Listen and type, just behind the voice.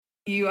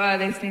You are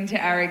listening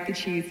to Eric the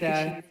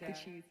Tutor.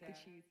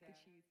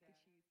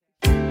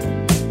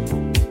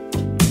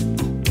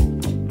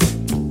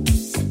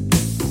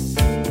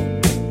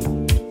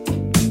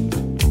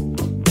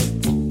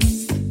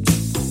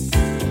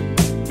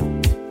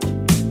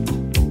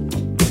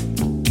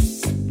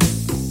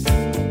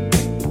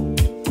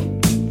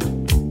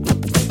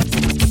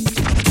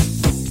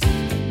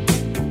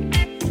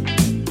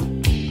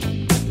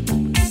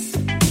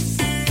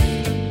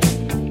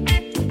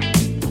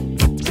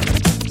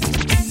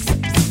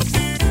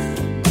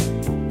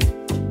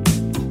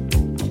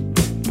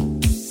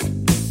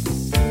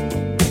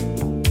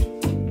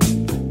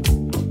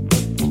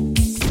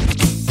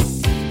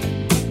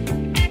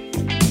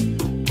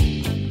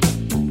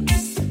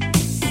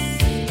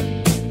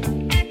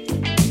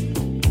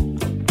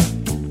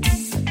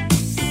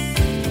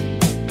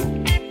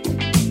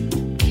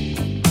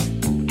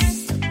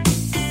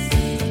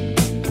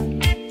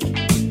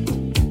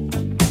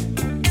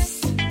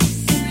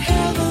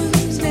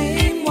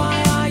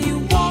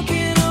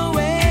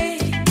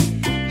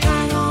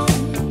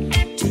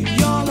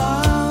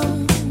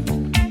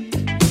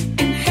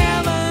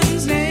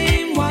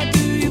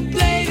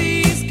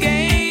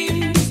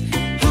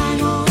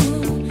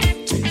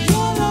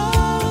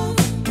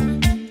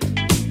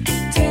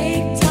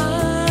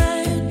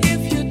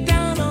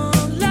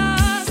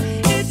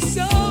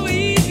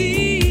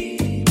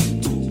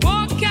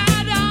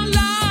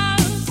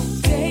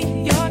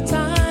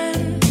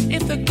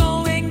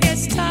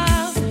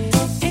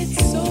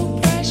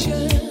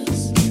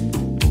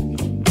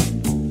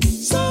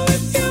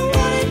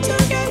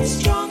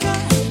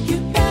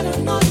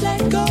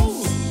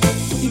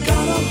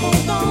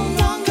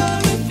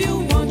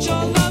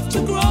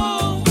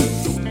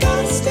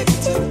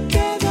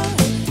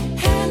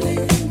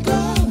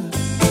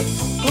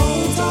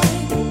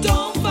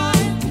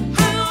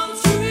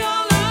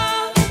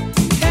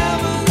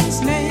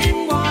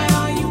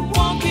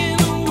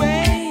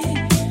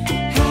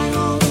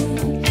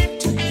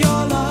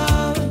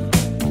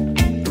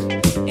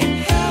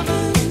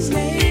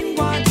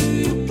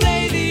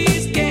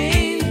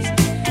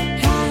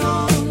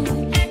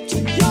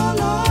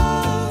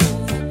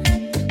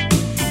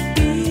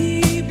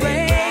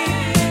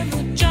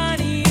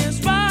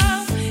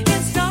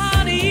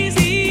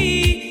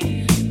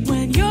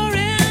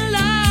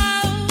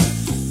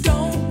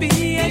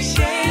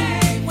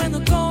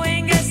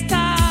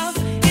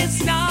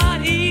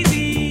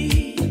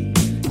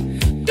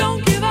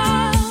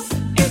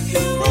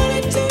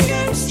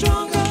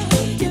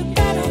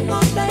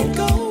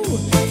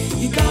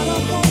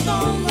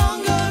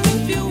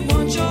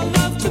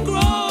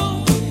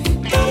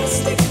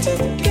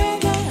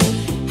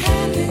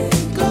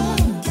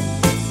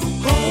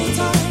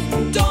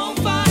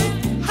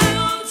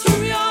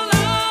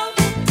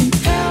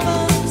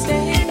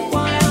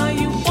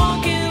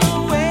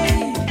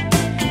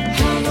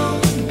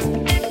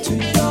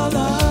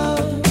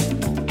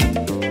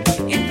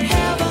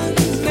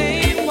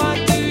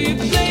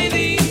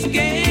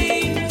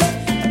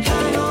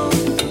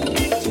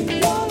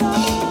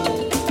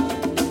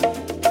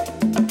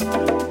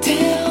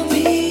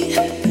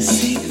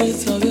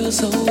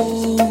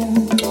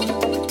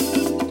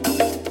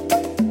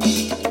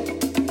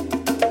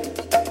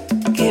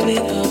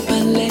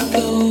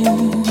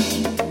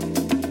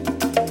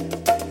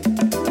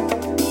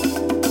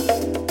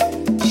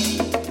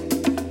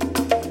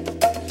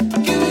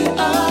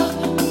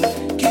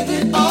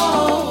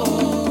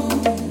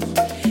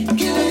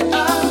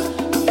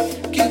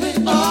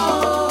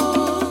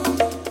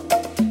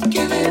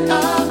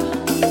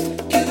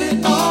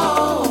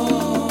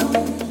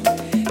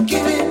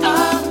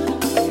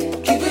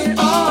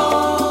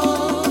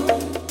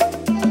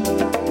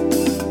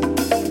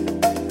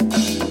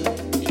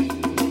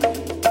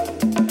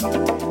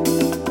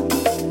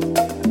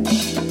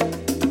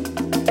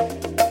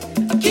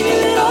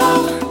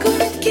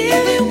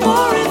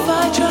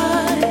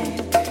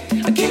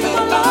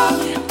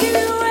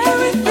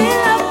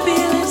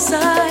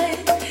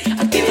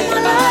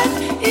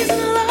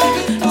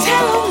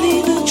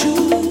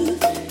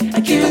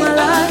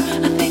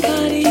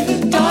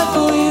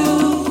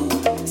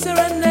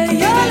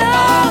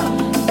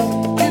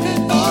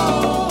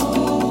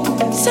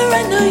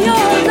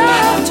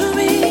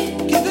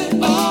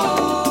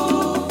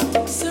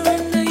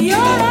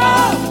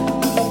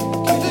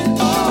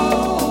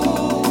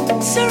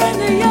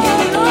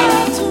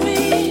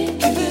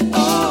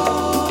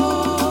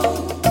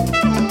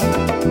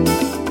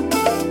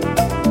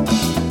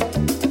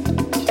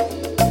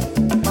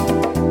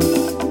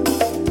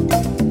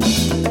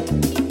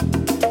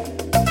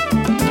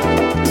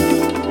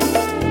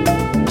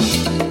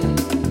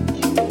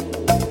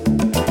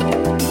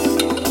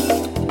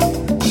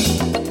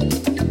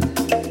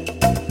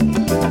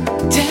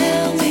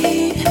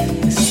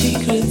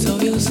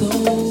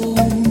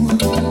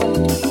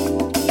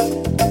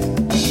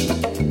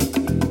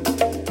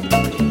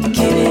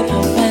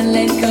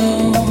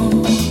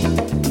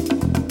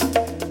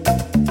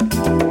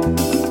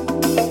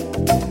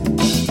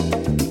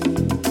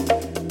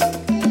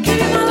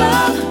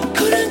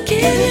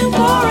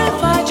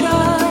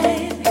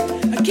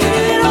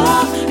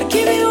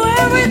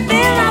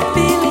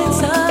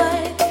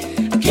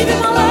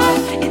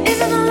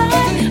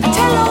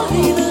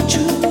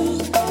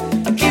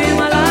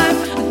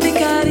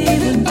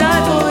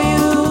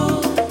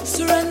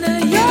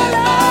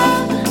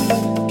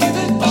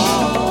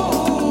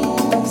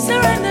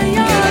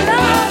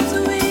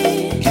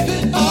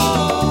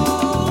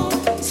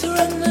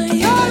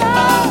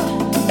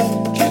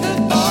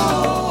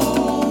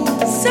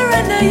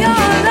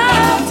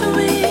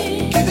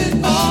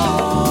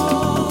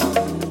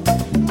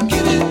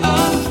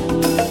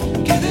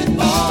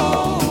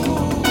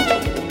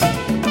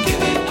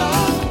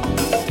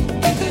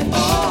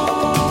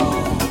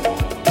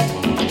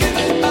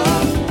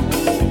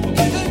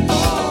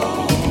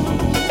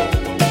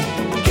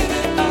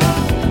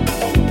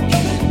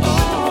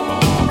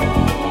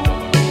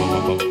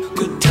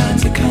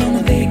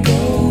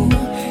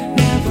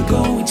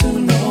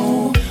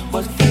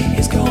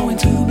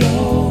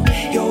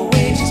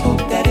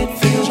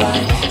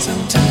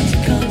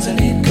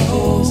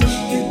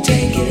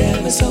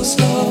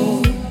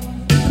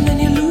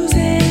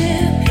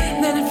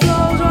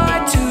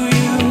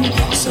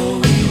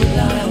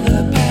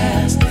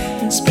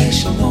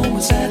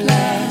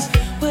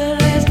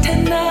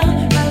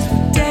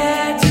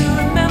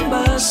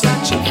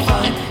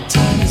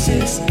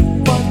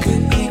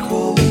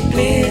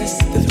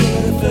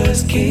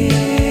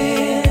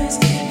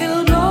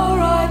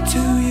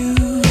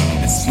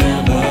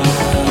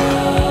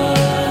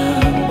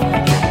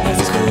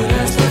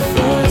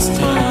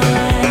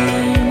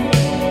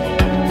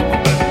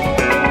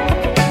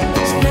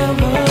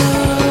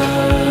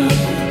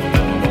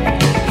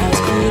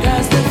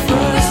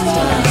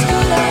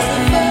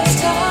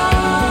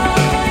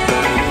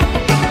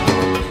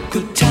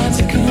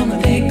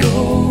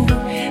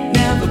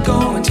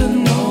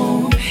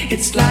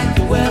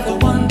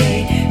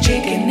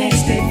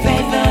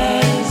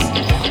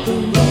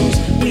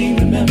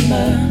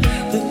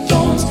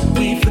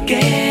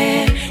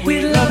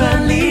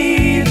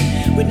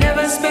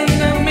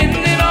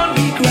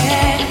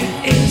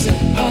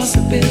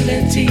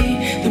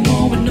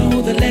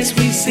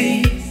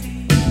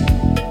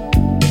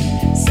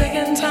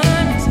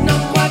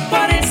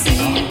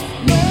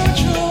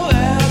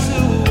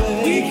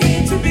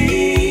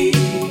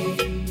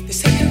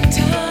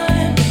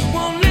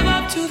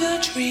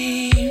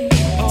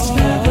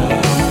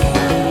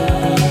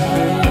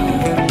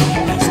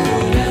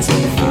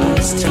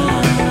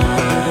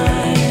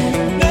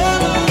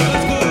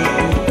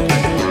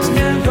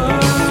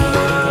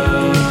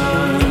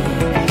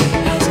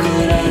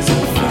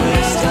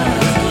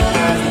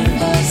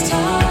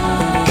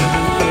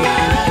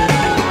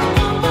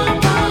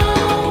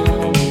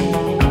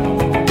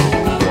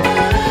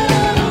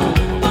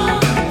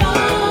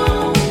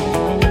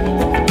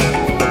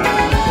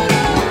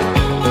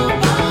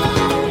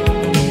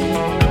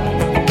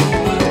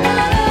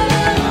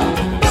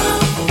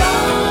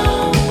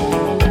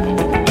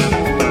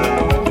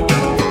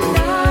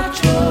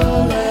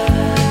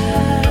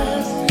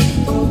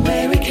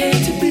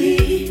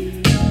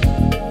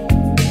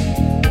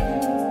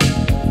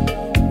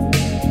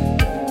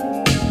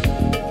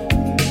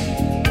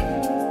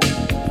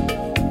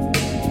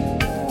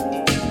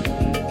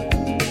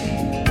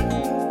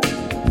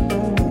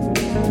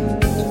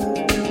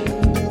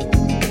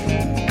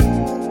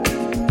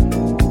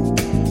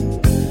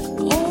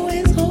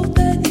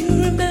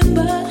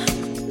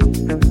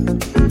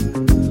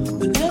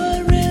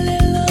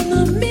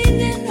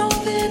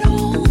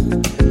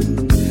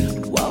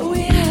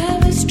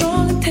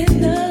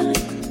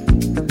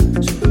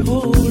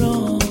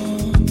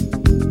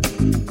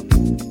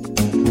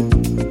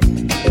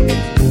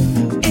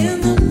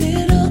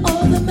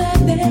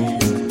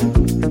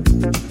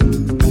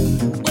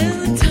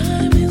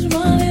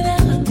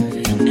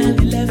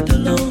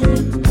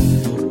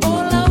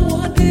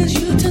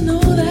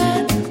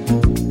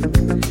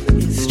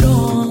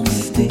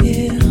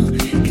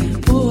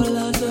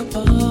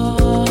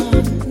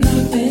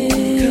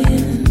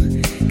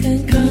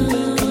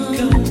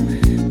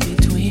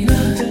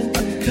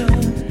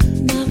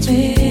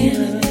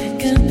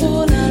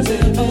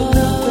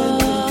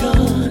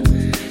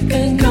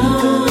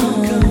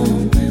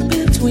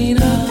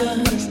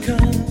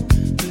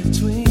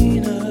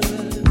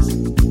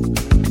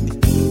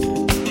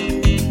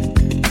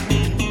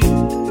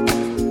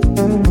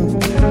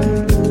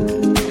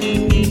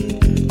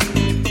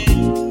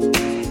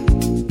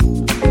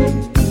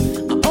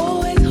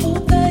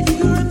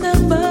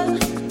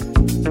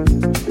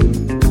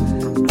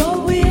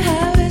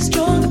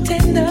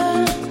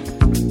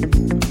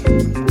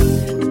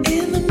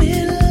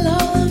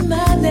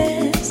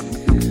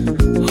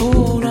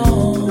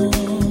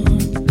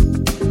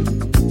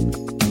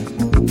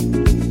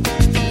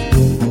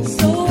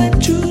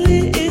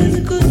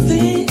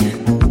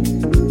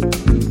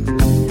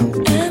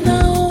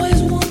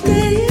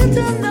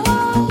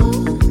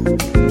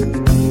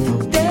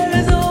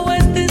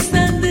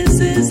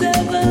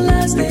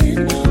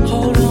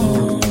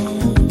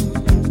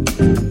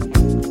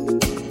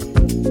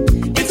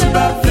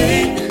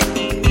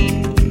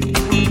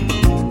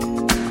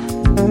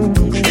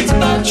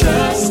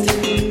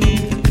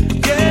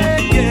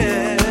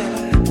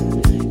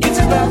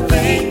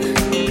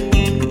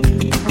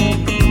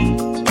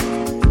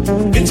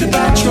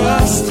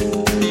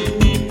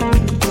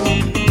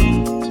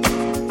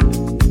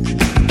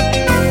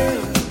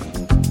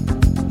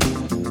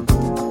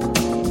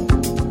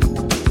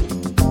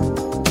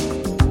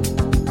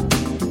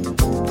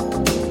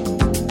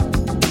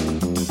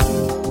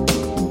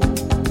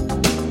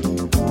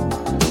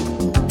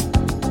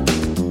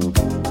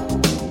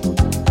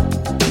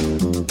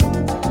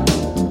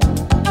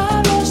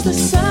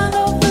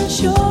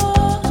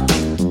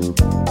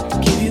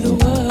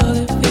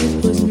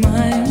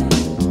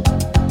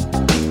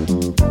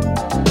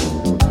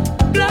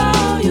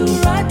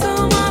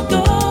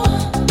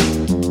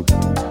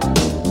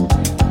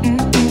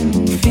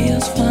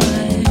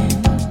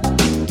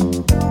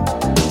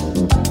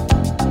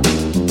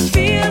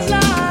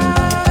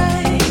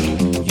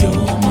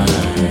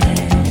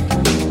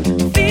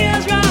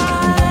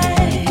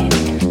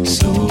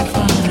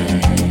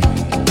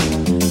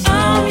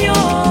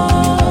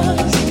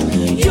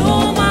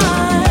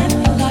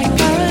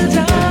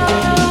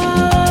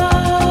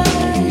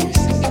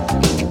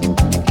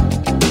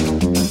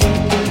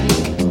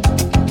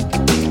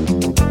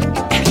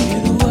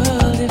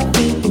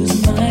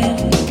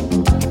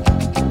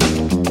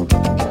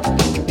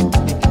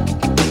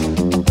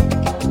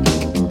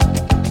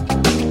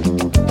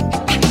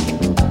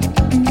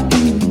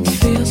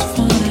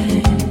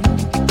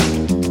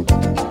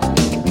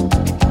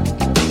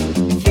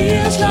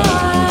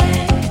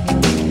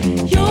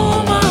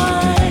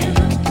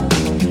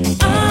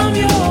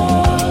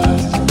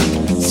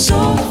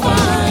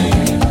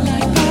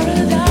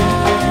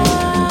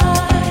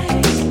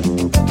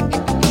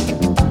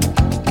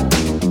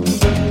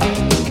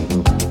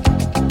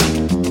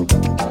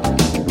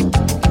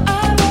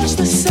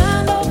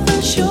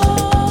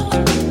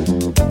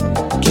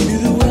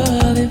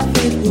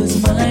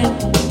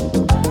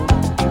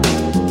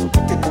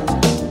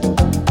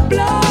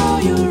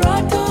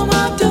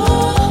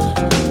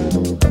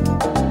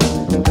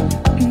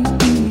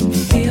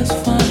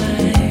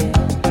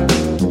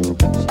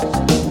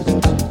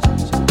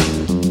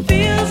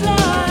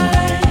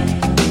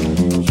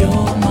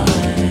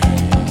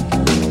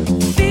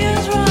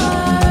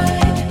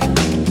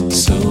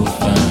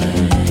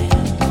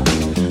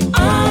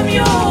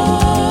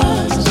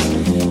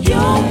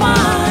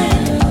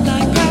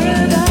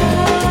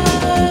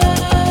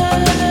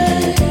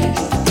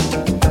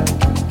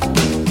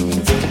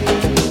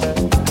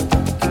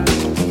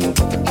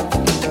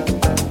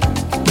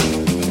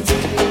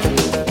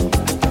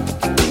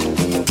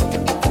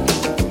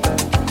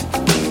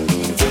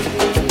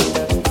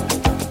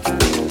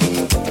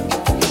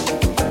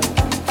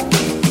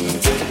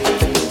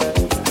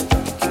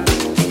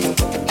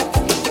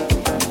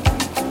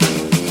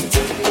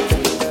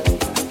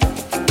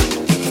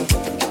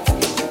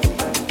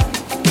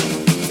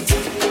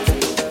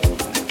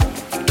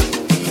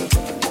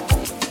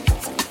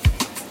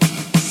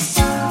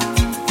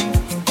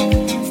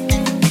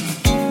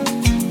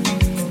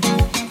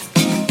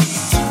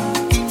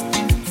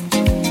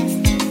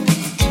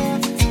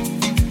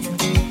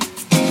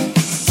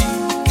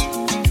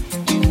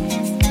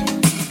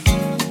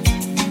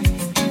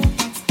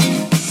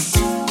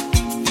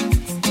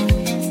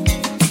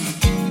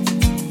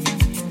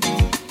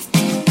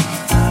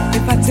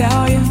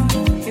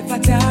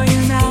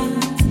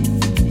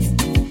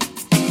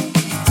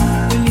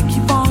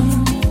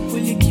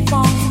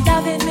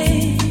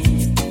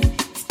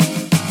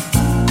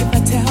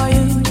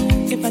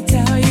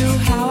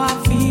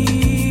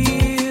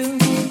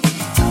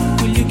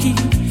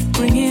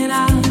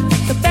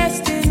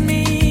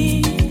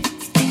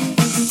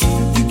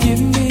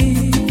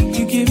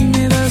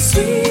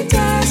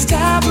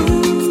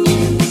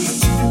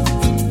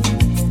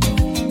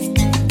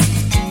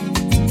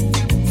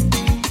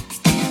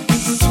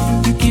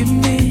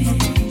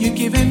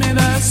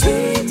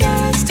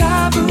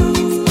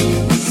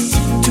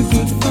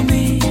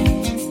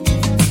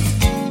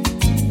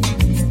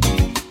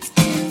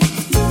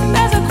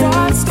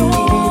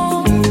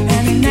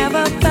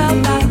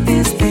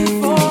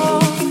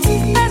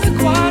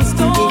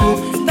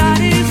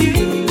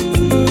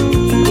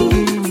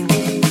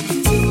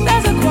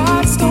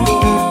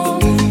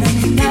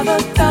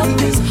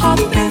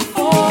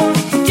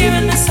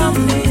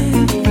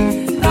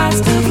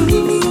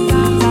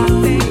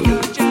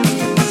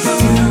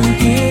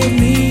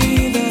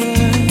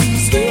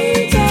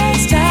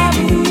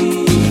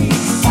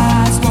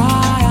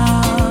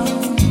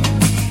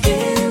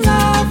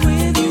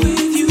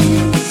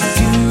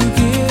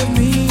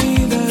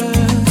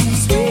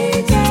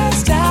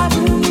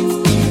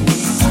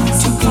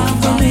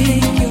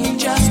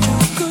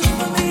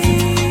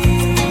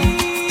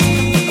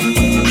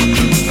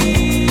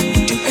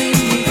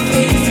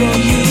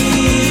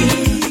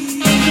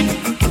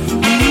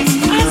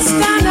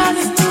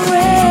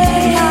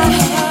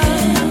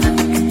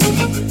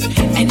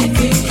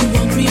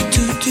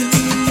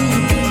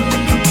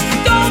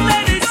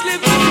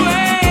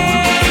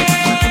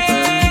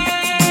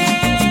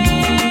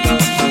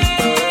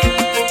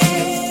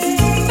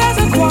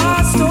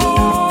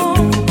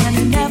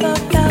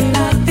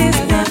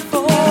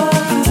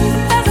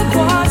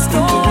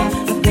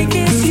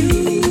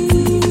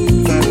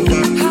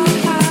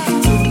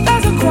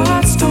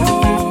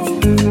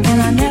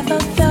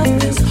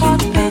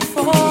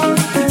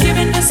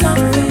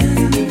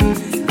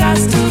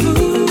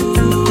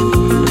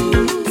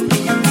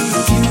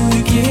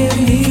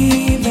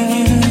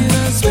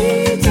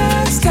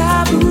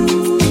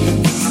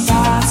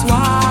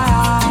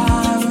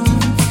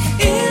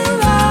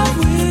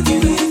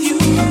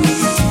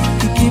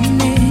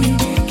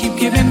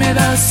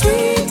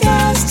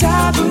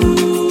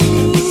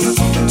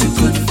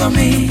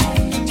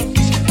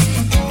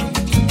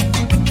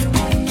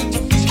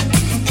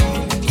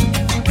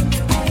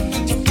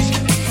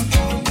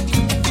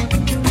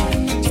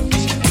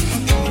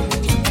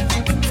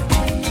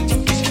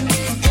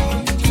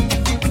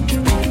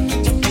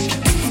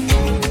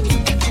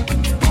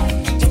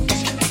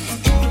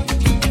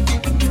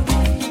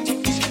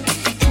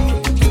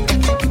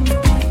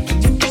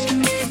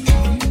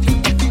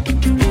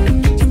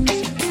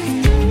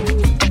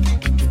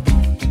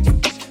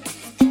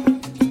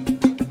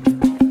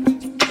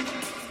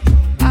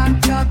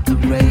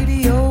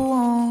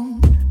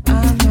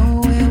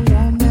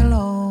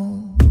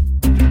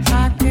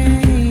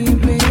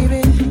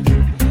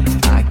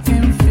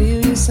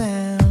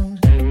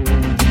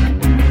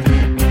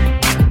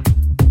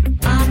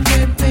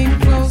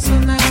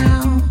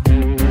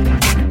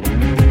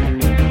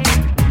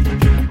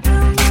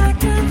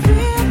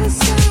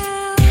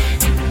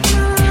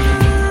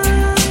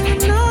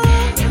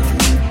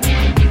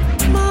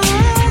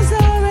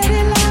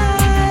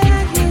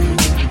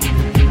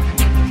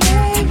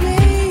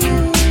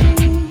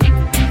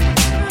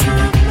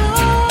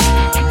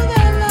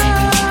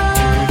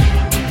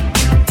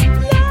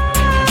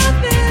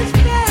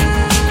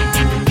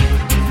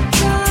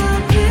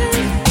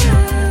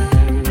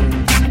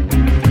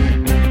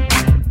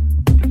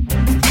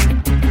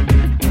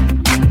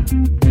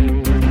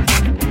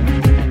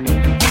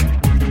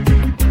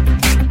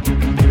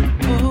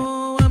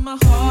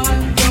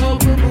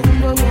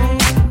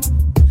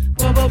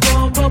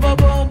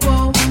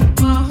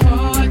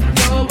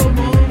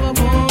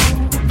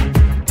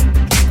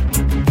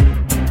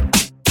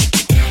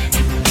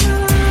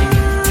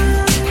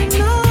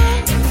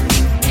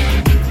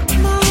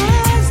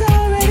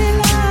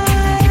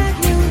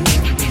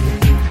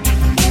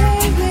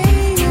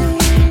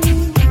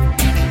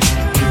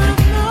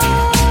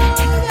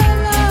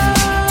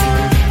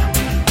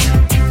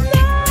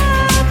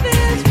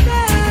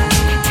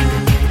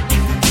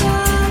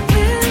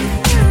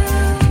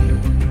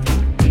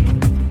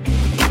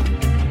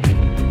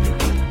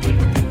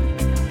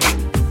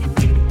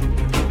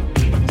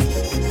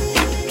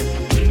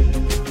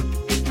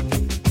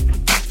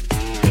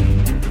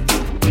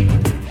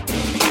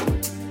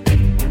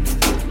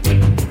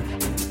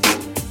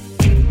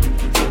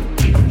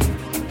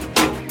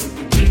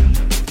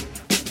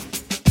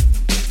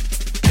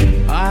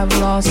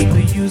 lost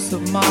the use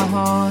of my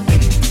heart,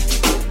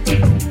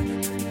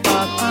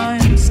 but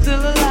I'm still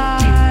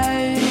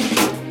alive.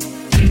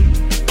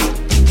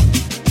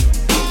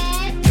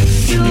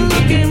 Still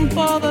looking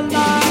for the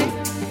light,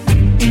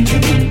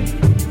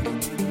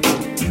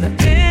 the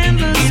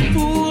endless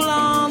pool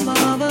on the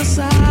other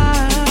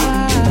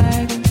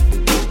side.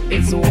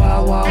 It's a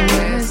wild, wild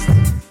west.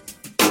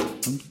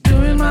 I'm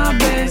doing my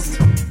best.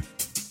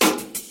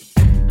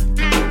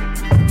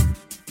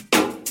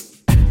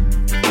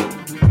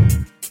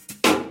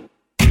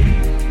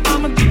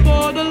 I'm at the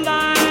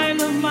borderline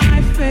of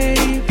my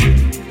faith.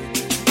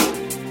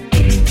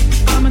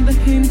 I'm in the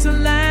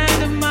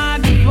hinterland of my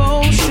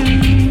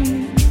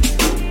devotion.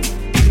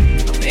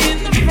 I'm in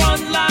the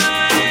front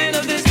line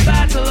of this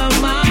battle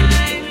of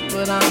mine,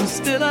 but I'm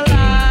still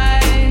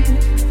alive.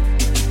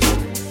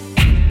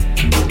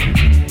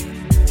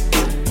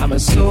 I'm a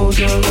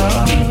soldier of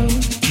love,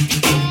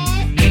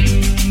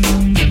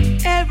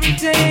 every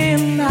day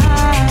and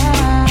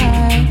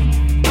night.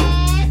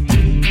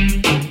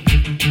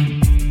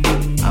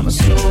 I'm a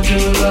soldier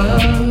of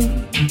love,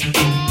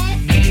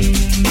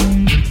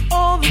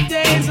 all the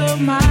days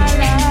of my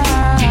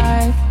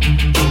life.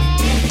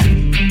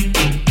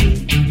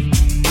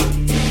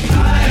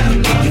 I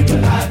am lost,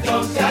 but I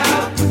don't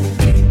doubt.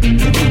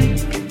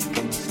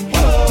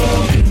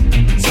 Whoa,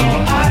 so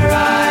I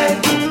ride.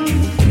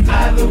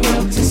 I've the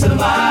will to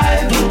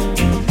survive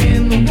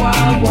In the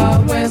wild,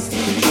 wild west,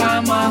 try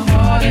my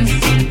hardest,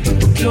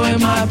 doing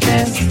my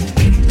best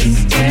to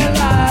stay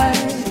alive.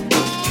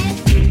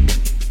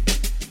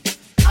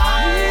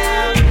 I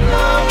am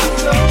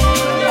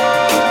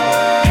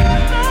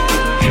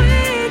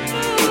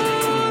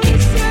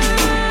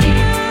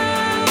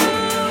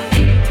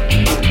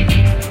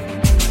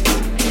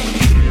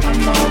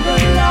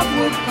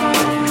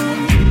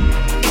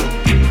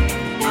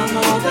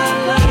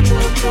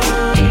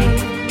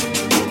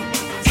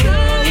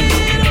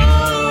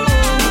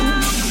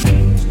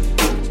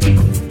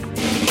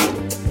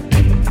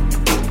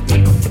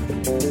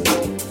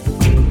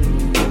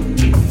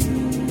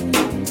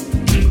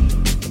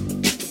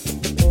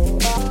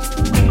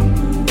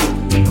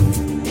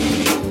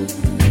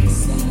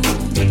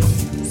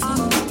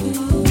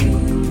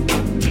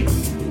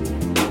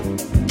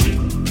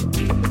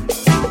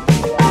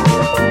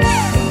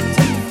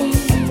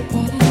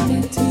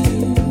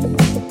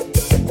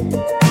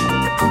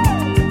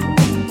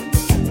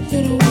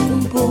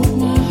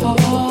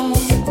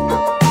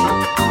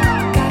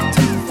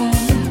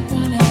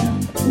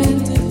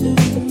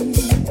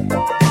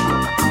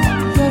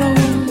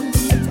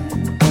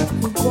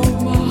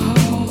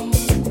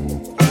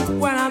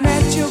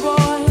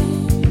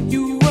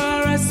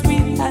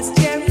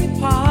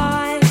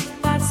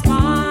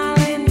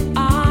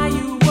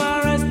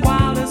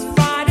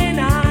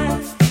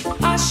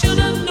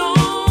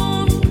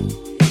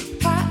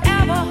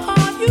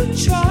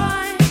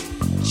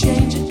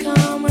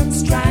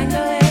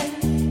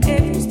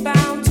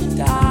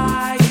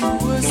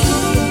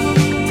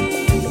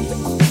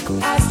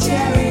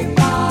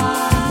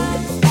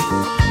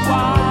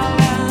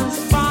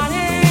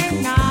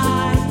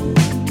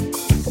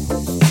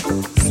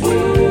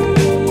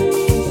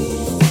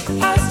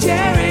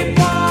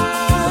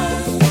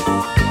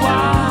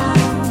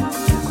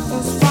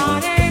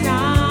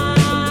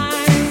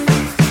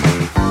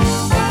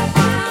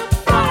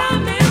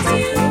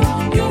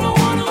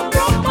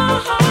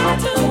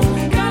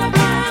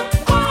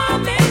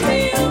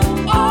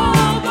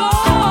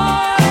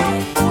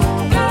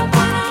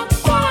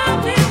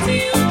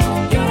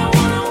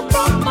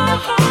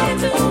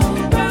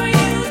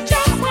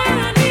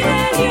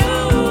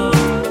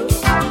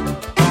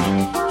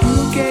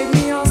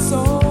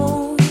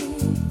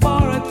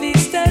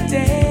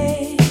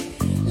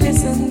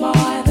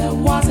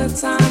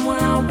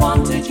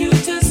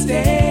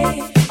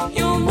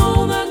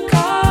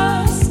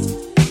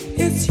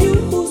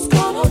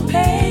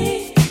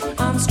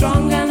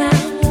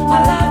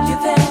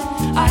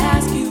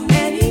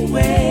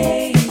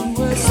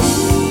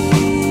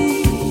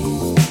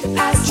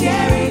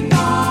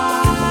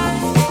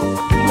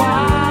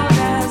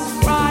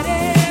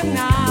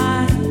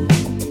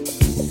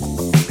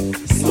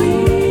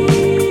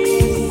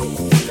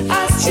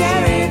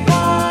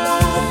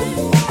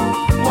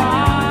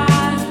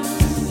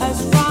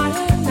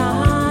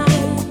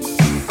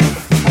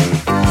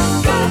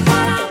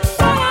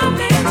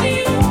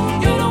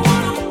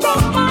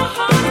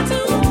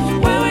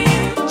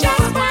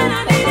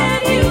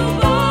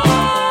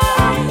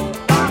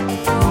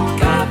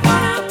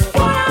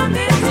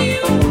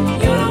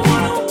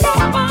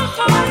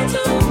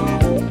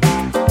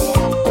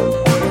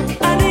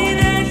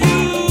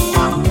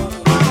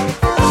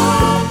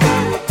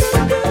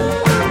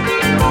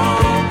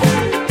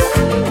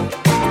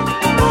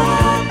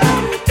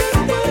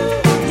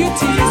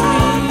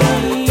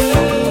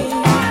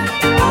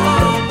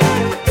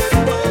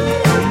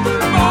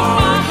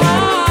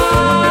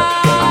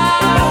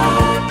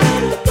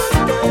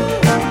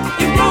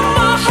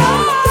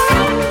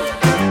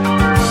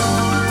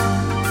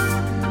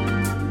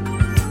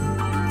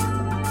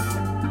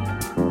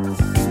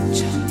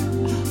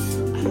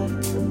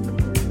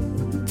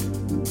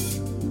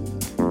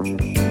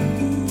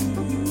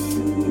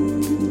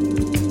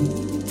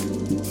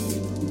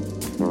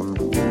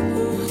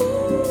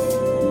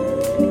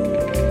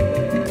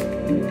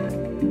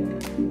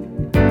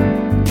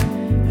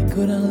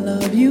couldn't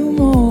love you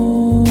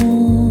more.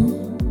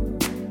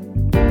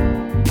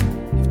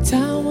 If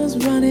time was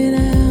running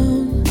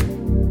out,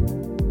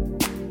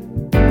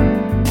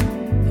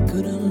 I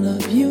couldn't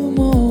love you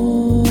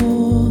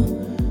more.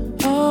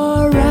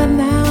 Oh, right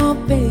now,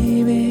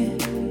 baby.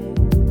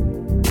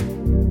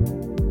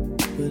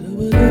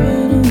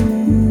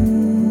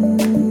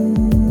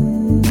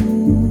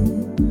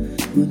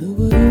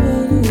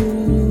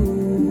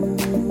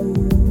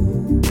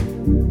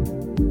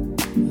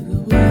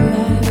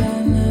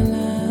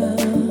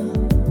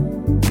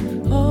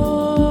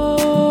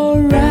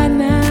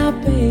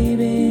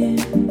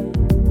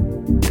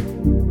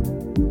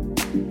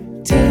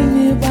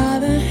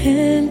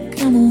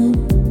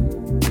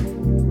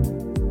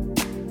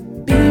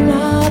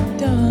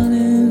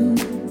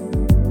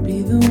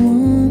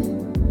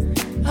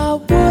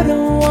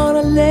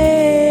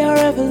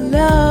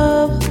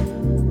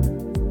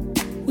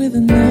 With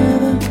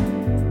another,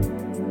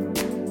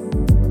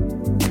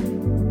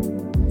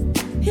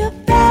 if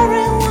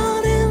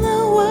everyone in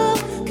the world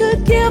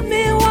could give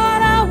me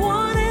what I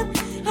wanted,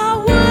 I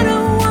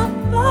wouldn't want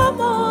far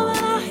more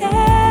than I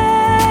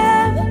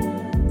have.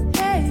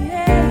 Hey,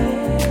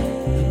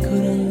 I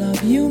couldn't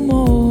love you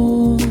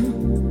more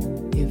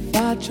if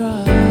I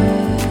tried.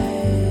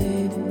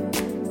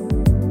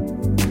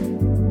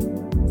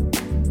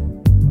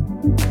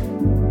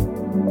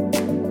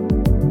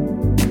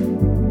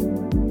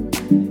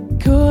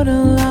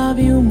 Couldn't love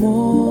you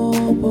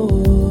more,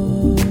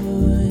 boy.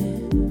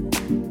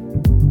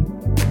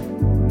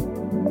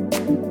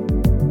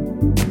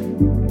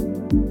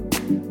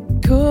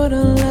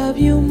 Couldn't love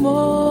you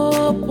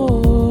more,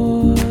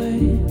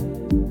 boy.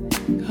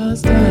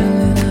 'Cause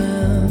darling,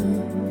 I'm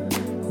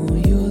on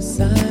your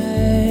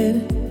side.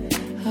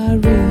 I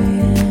really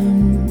am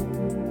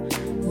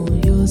on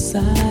your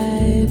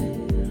side.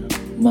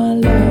 My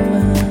love,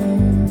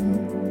 I'm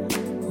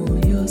on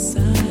your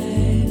side.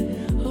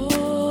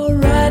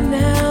 Right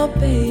now,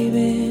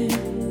 baby.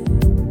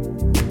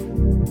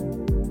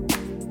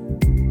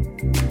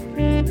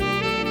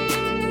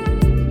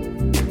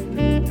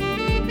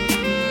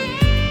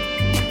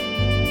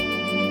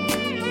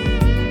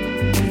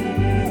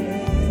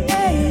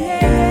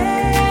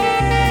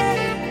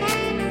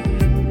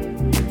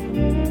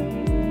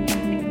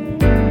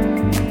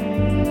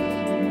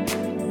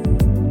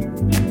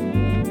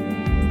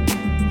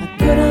 I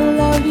couldn't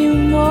love you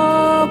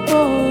more,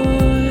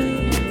 boy.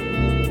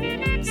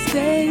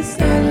 Stay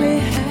sadly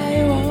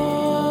high,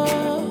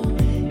 oh,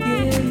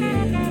 yeah.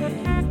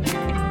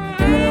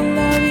 Couldn't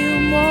love you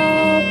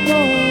more,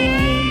 boy.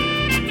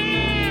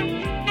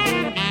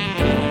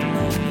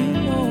 Love you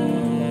more.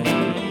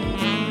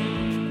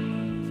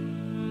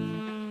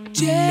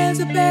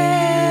 Jezebel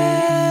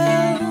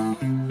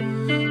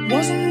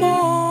wasn't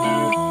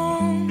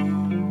born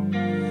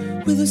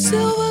with a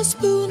silver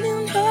spoon in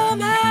her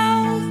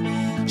mouth.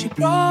 She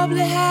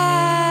probably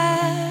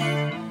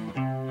had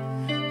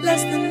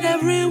less than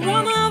every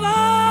one of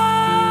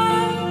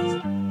us.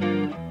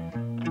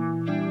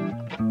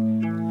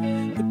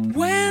 But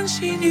when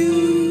she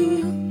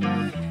knew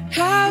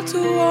how to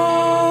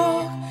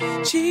walk,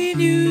 she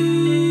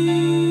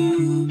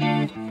knew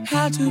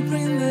how to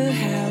bring the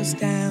house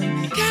down.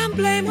 Can't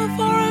blame her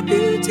for her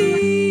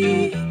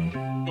beauty.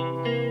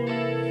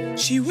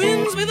 She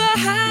wins with her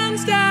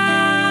hands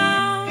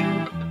down.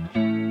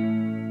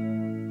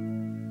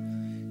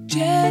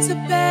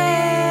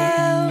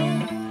 Jezebel,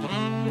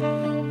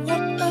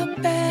 what a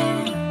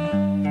belle.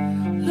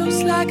 Looks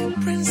like a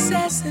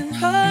princess in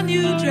her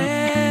new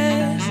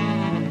dress.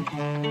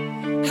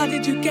 How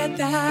did you get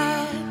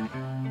that?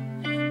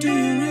 Do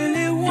you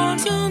really want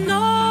to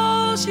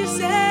know? She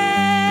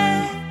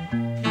said.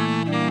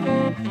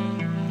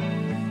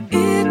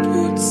 It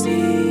would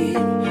seem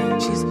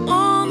she's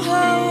on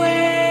her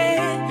way.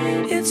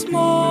 It's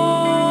more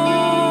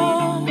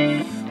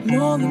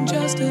than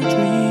just a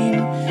dream.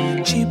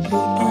 She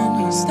put on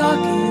her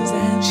stockings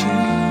and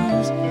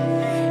shoes,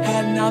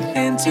 had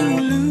nothing to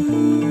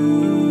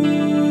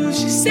lose.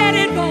 She said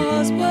it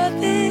was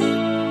worth it.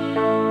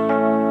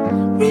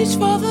 Reach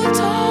for the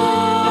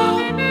top,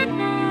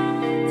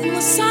 and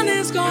the sun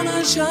is gonna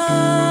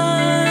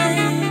shine.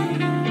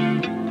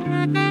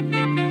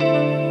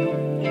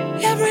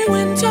 Every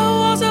winter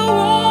was a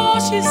war,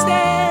 she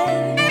said.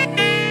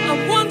 I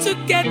want to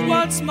get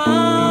what's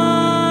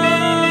mine.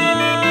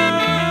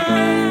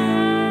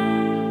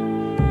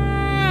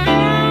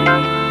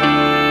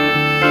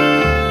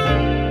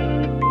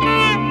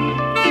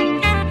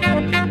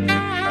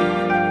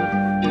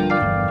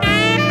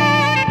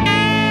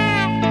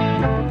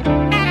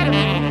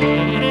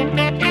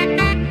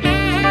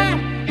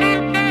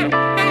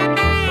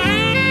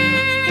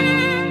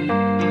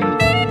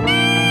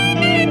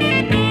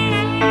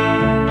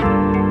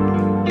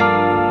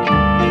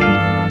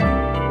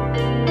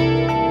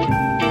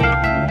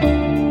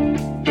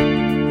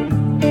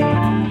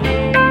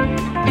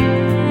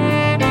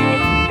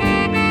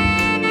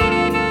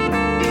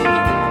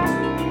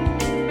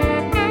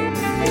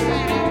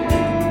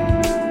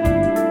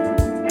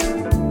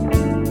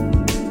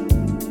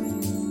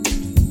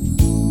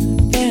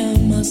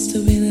 must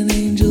have been an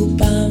angel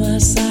by my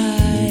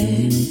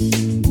side.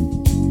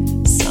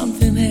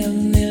 Something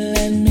heavenly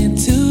led me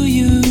to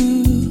you.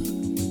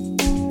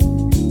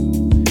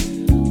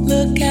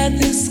 Look at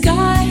the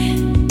sky,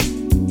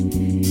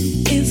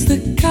 it's the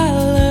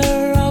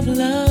color of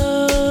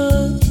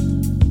love.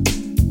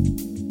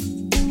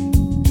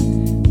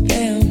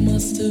 There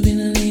must have been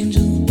an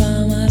angel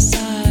by my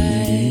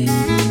side.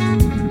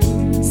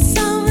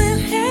 Something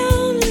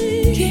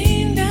heavenly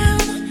came down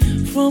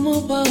from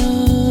above.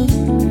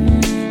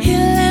 He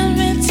led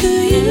me to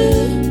you.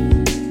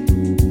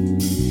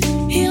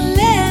 He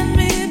led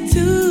me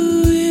to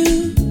you.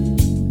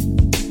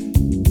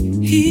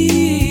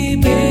 He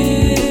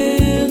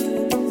built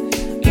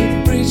a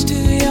bridge to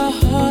your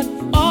heart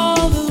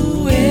all the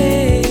way.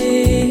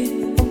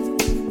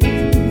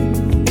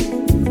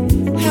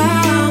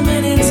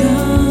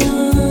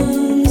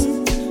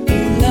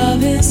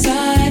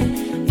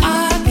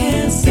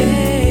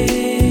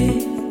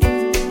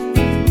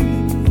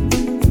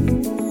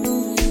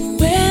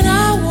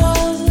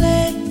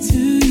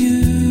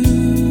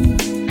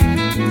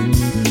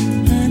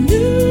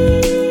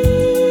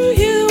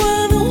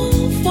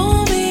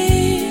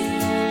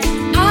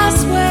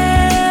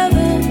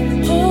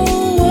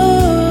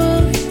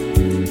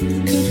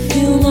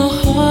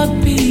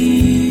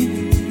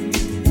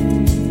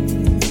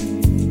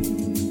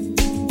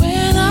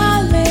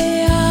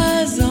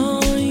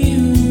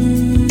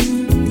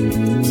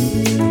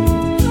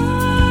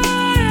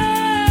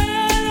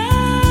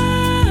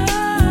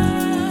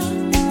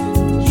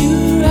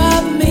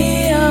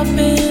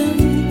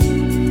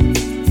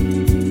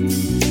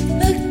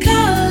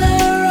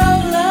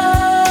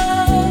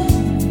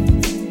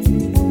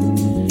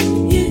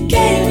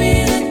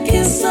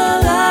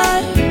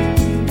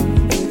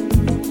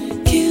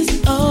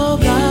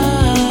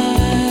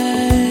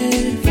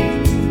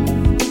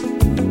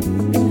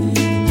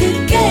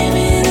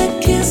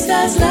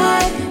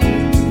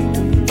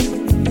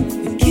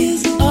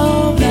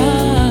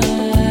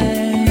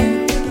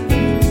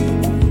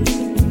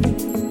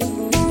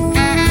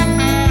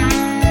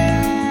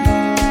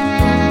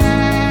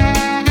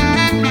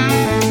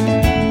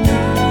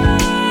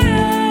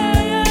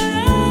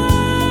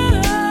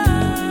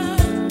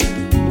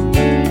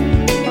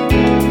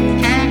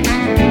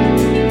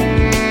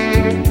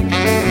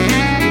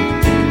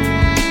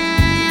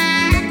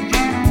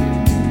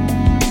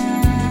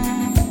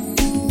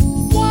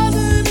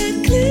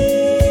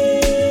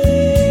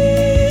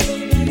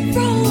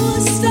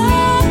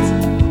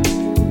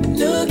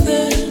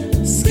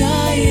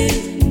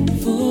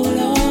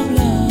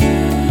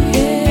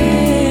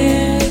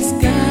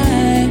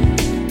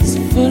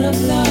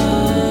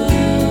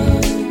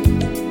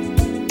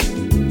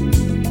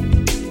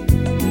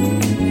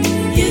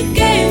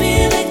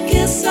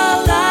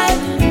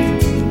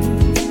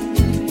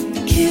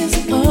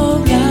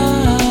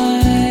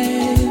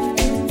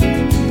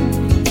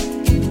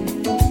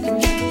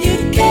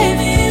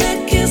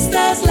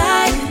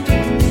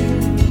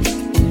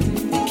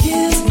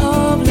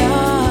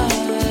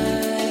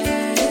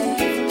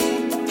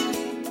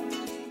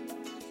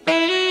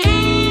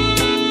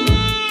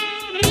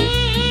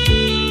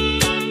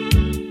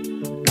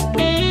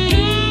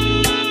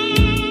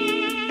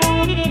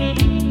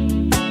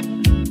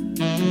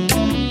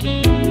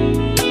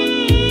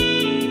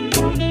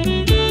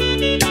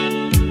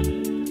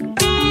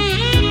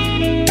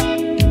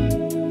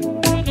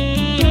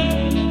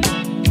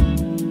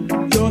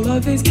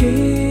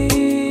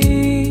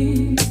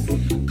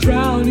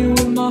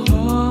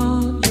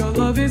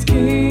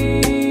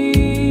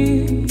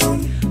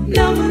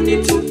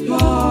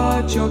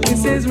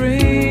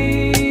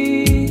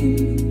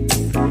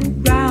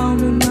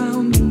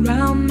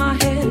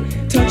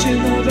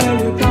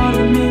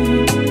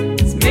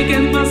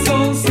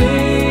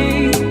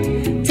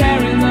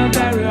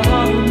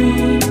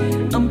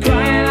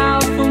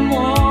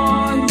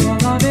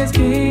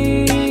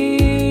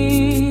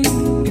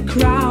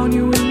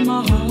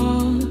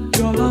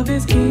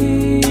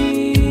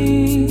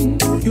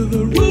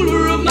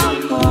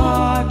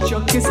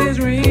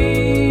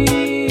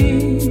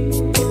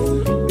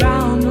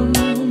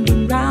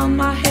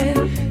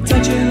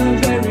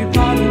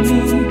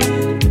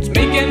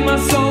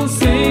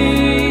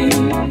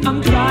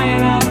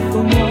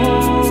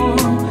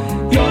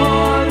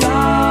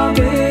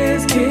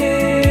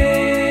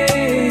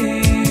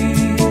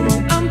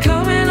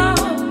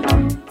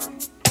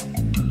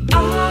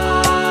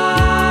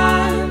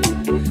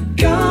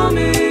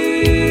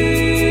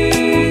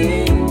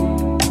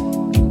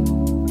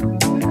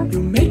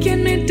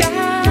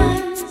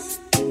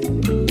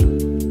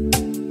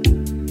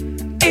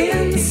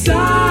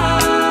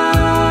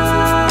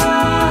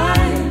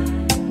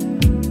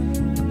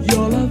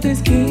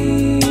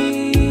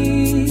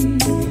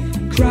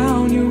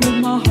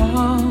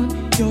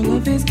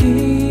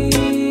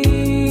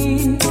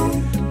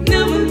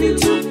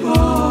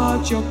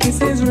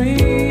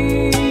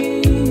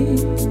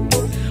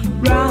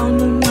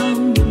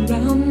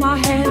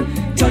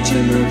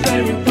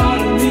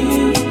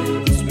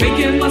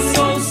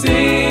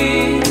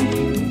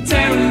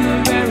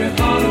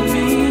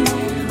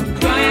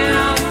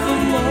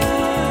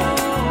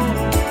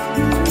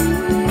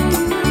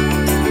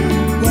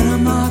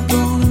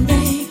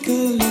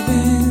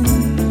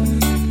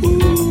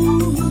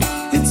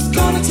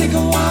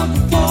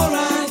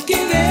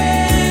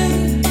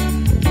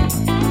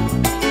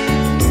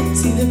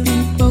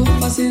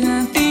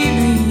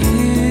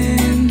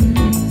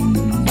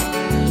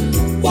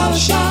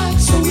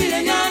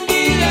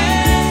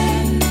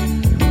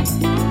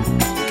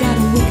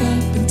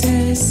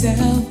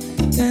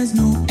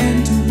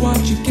 what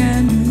you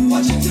can do.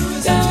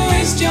 Don't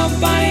waste your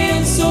body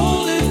and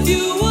soul if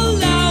you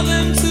allow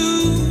them to.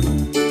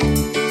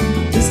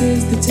 This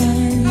is the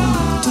time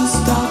to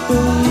stop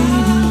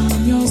believing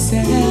in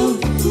yourself.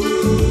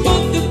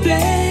 Put the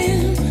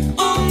blame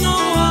on no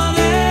one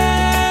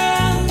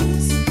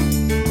else.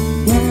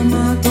 When am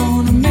I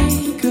gonna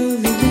make a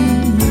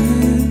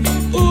living?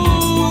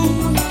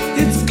 Ooh,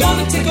 it's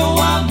gonna take a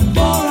while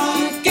before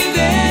I give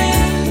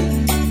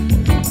in.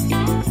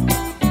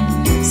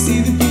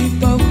 See the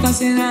people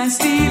fussing and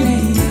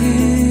stealing.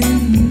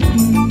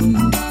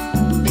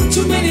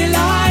 Too many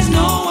lies,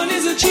 no one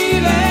is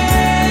achieving.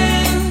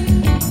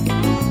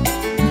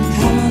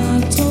 Haven't I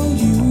told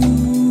you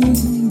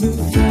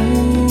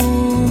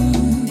before?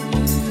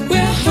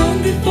 We're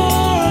hungry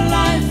for a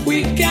life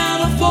we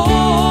can't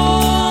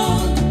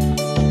afford.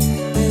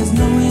 There's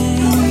no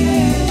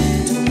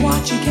end to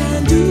what you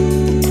can do.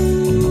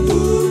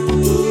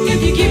 If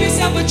you give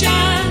yourself a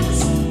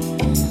chance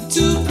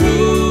to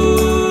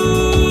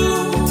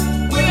prove.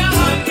 We're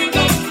hungry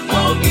but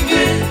no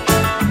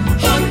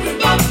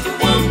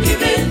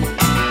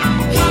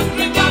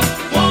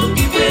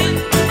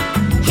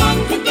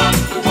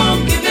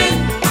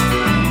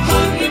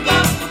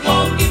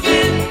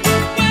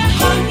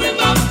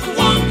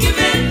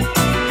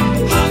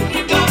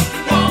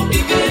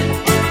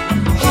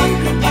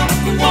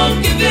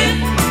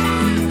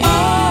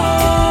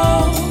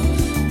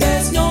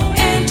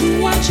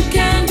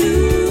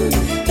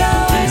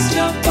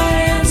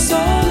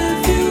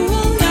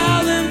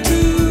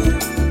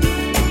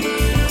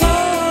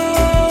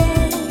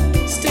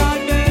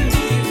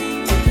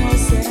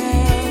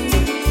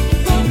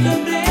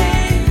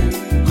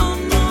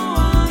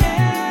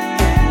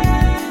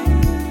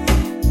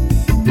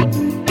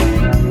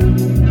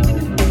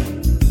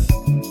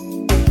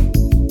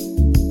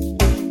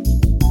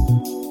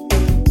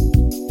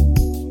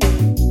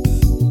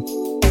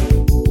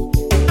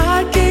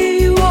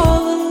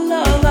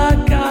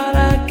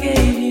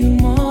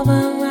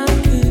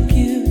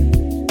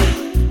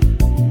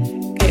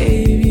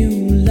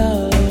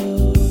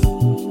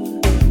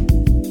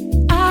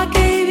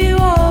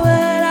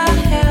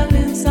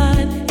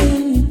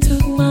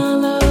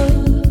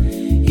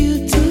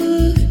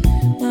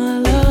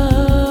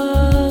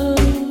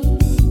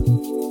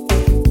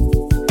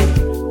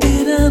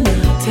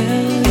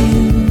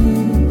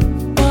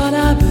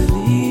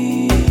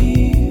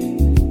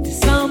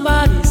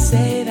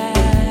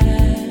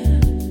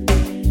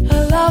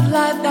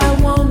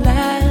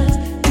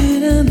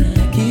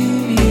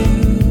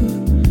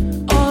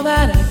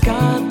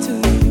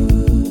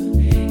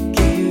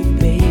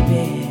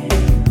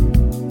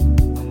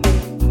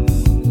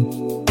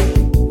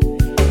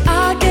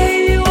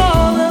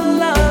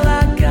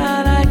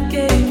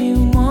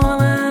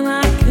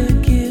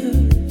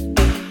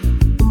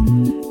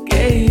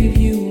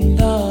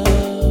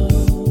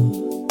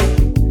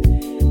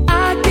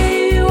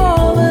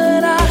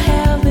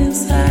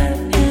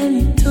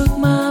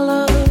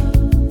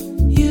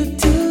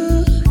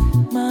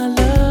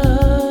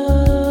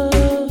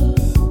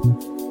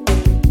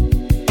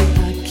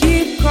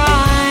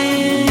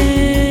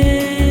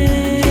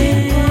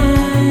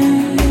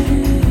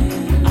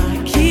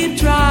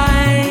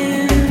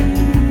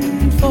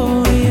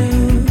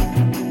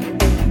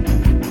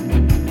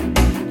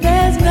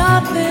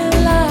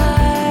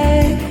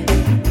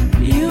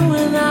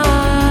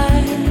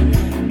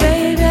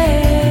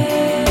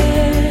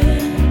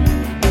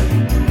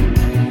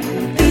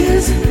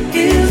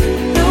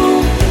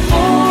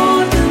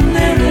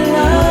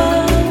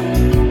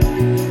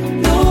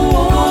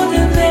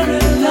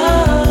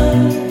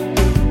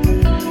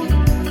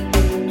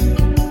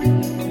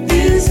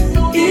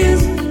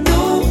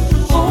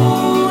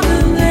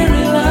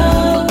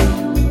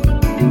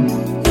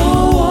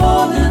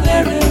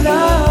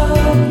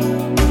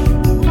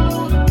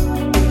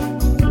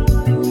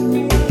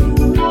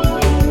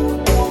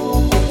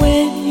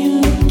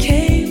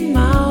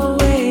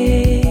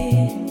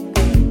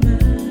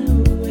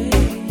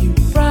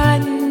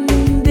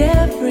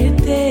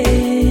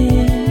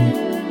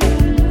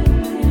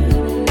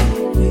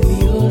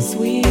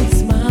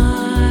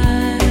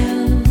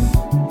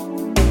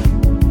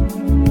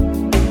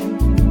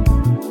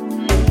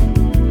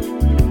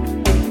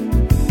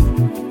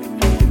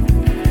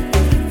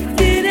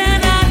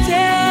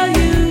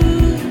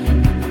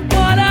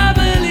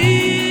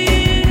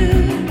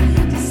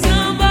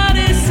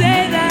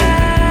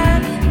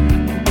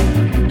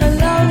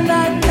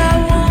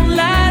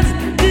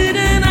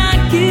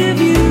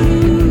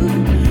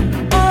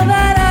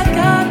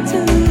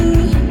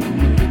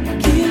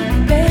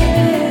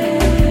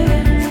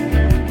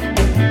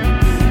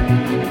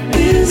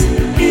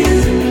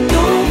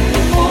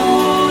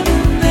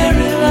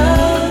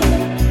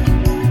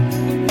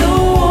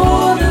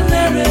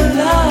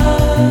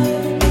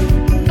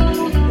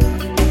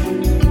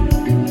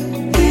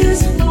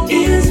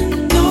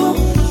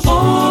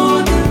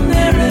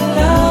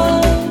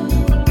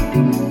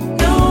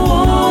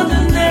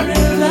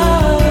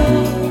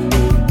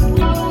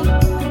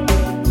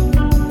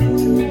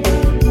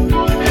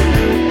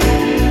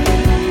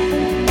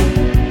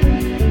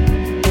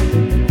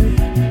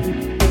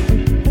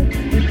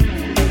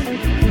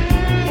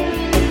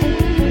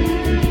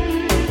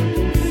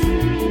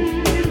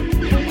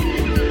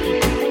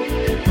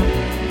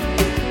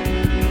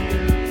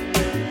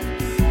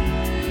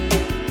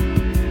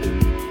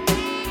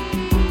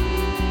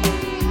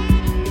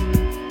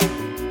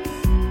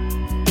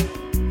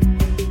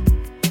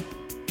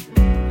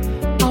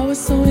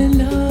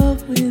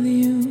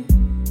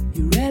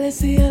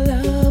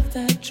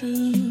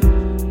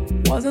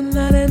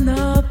that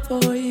enough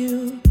for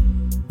you?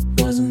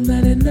 Wasn't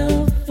that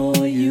enough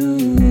for you?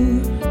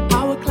 I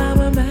would climb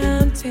a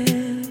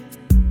mountain,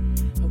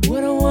 I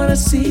wouldn't wanna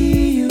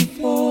see you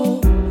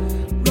fall.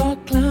 Rock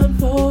climb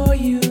for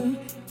you,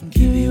 and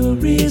give you a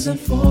reason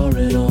for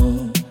it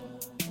all.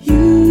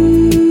 You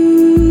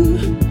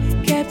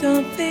kept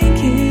on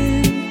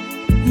thinking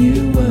you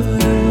were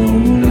the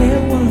only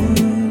one.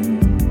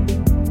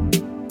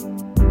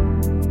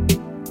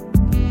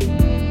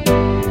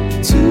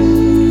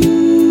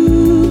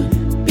 Too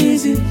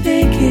busy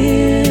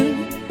thinking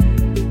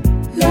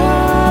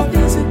love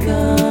is a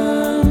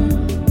gun.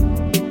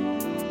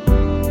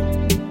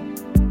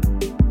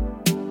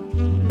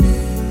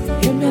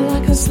 Hit me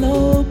like a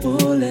slow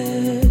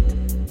bullet,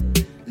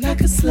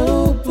 like a slow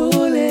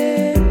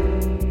bullet.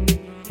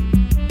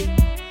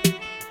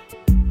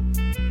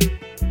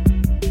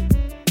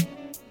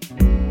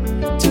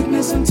 Took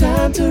me some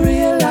time to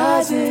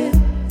realize it.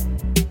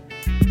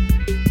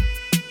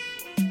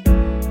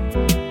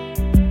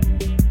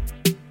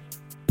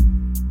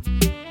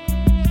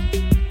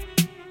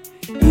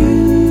 You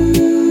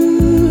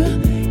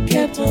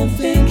kept on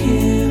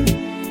thinking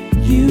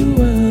you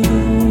were the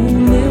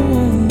only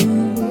one.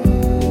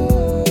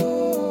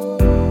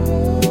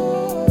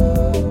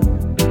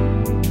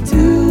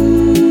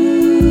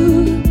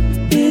 Too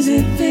busy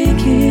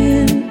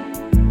thinking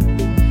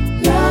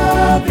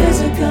love is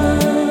a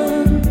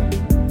gun.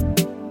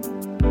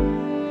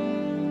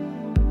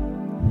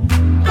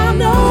 I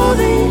know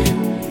the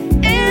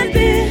end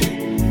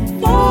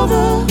before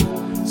the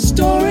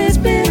story's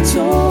been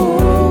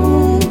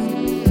told.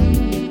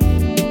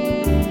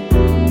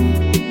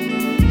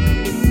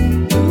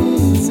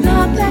 It's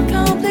not that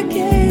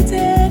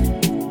complicated,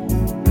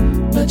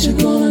 but you're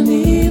gonna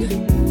need a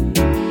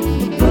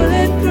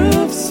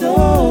bulletproof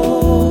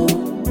soul.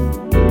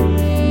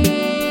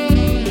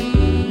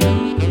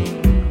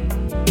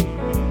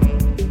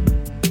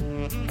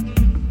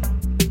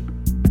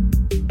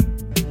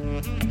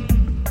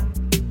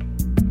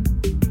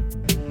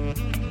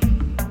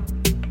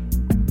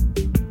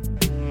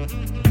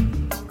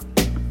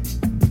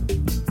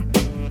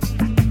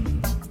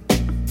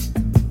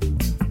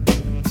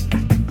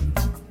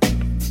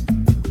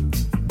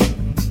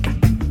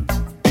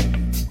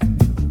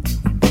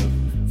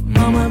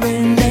 Mama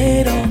been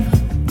laid off,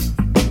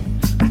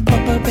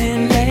 Papa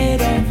been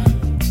laid off,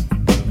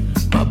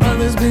 my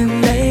brother's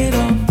been laid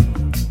off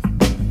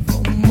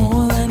for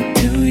more than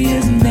 2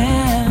 years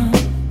now.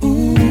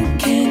 Ooh,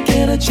 can't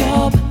get a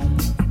job,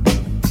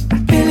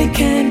 Billy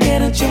can't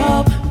get a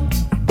job.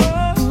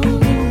 Ooh,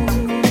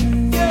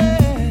 yeah.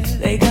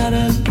 They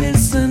gotta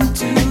listen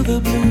to the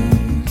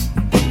blues,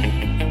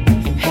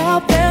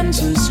 help them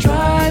to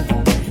strive,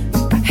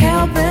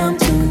 help them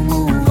to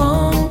move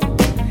on.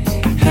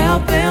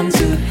 Help them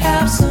to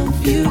have some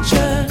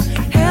future.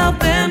 Help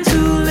them to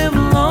live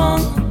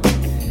long.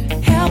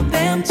 Help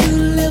them to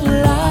live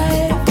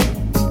life.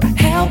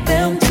 Help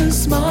them to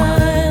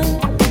smile.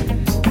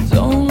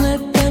 Don't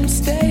let them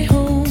stay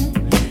home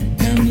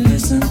and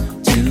listen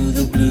to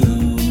the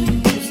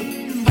blues.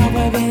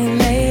 Papa been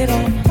laid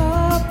off,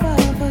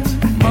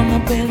 Mama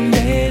been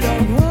laid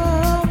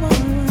off.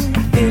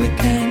 Billy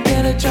can't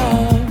get a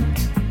job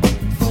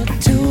for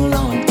too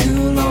long,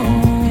 too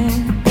long.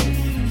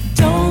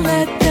 Don't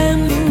let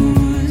them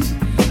lose.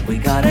 We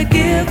gotta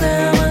give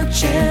them a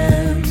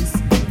chance.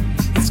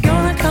 It's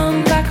gonna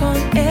come back on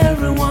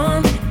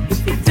everyone if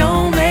we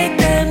don't make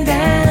them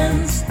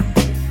dance.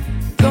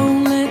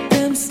 Don't let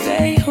them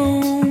stay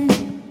home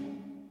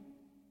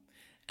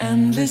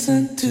and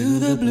listen to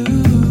the blues.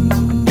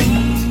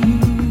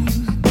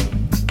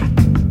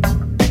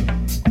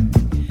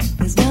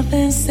 There's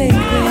nothing sacred.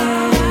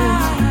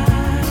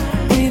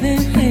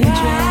 Breathing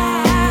hatred.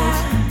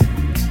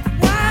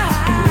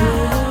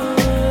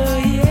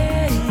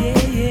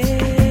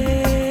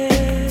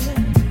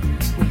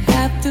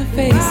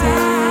 Face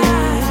it,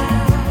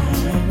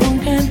 no one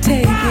can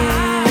take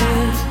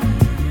it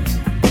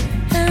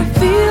and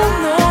feel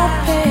no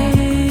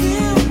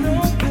pain.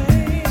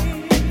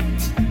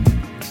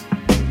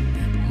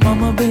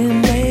 Mama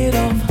been laid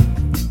off,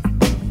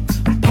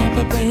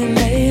 Papa been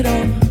laid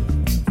off,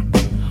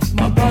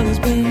 my brother's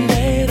been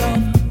laid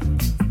off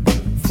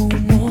for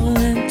more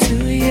than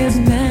 2 years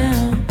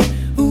now.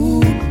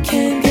 Ooh,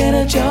 can't get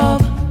a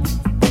job,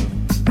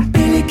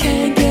 Billy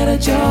can't get a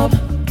job.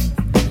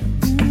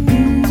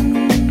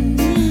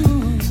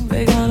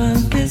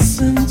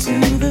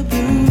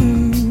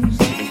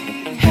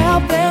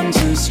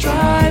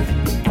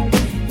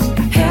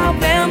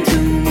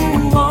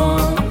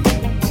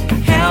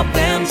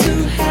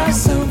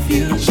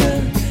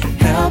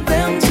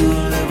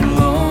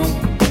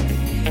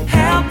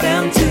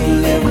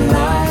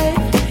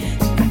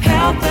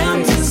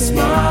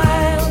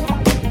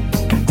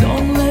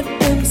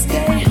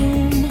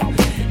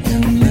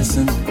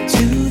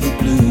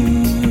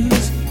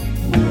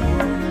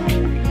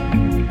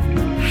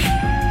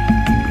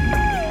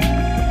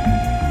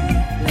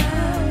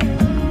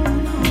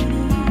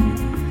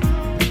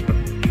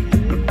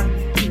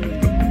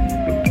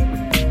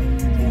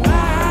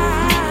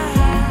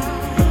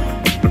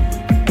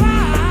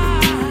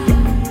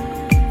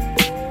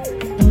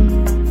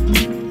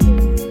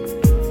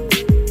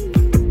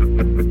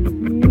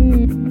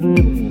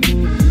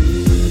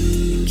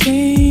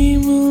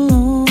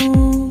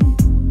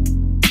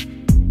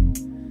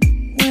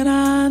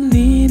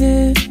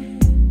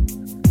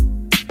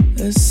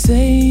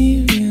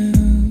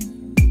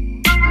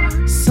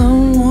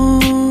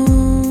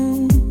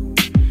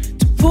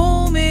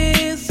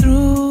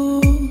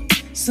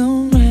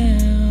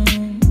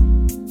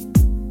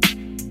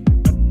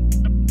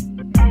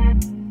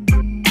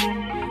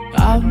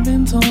 I've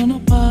been torn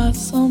apart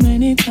so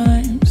many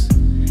times.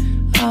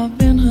 I've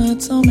been hurt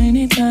so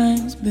many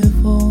times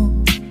before.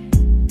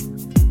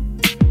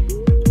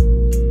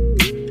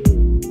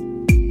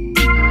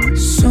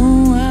 So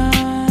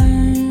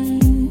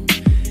I'm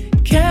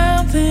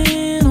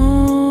counting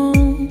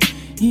on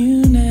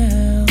you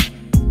now.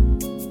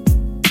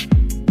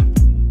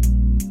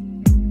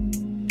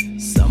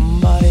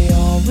 Somebody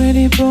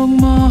already broke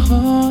my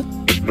heart.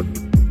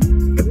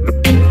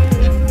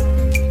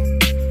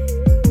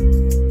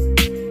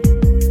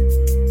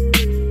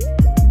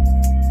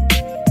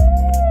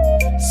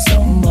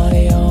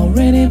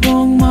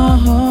 Broke my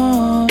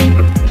heart.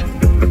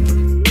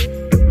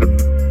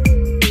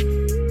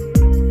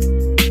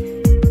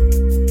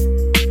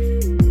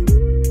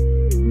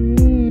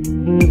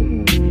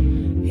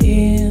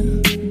 Here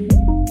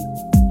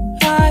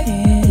I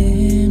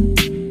am.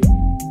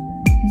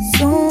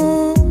 So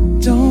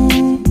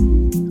don't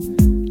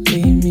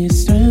leave me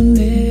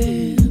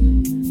stranded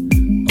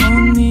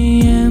on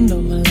the end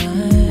of a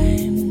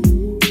line,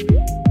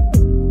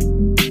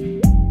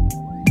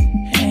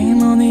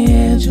 hanging on the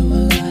edge of a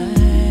line.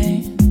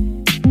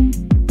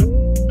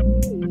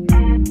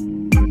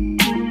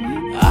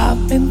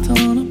 Been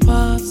torn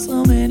apart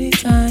so many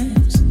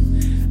times.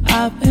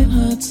 I've been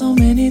hurt so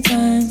many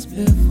times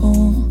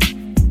before.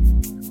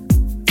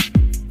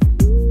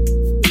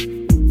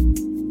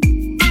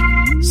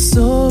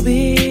 So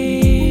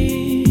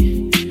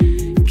be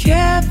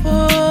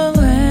careful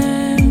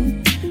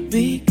and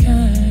be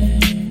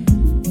kind.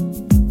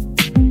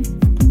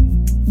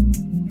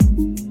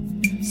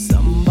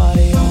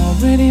 Somebody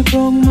already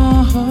broke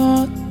my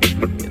heart.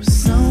 If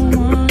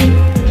someone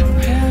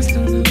has to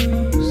lose,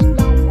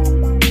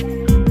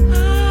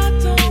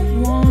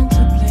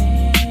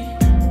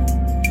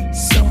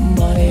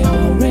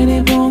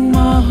 broke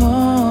my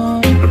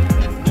heart.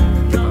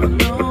 No,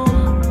 no,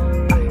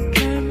 I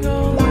can't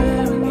go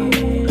there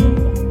again.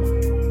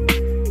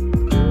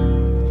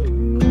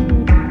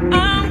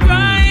 I'm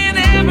crying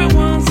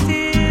everyone's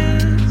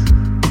tears,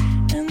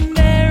 and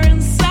they're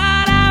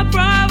inside our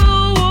private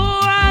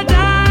war. I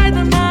died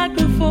the night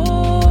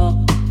before,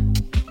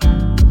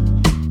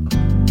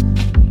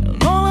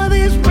 and all of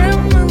these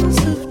remnants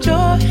of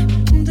joy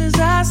and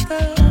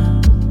disaster.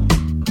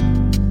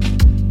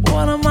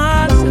 What am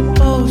I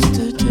supposed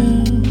to do?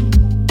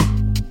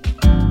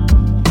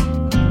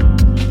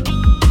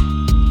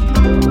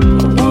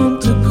 I want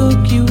to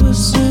cook you a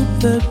soup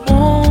that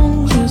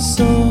warms your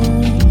soul,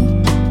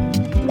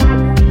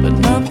 but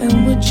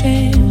nothing will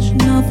change,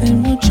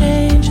 nothing will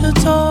change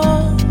at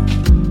all.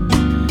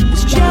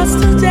 It's just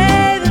a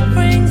day that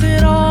brings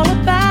it all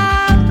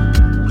about.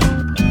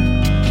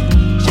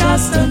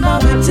 Just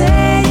another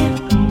day,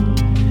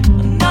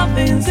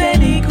 nothing's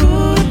any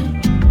good.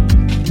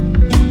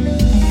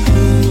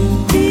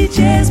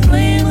 DJ's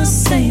playing the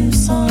same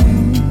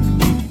song.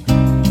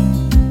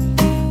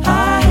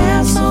 I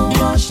have so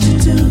much to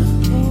do,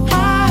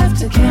 I have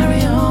to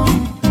carry on.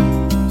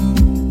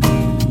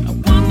 I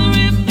wonder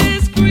if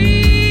this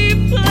grief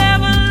will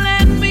ever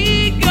let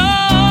me go.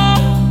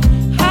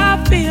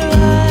 I feel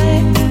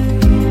like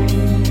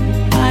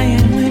I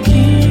am the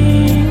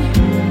king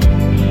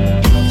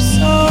of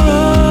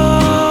sorrow,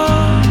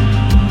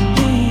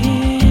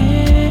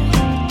 yeah.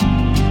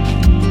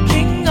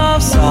 King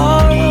of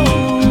sorrow.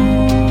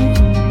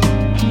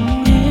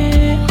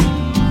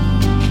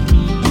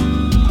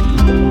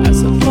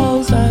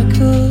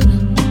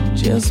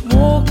 Just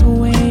walk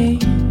away.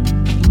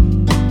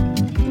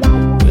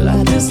 Will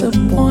I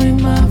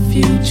disappoint my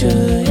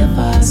future if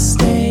I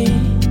stay?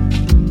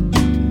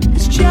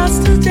 It's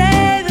just a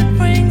day that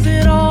brings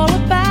it all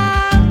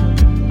about.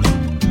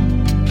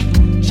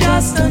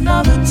 Just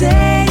another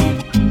day,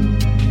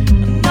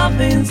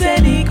 nothing's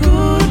any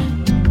good.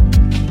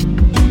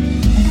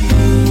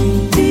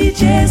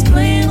 DJ's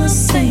playing the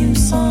same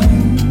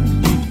song.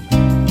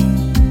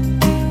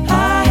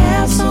 I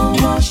have so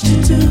much to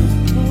do,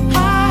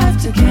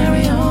 to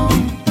carry on.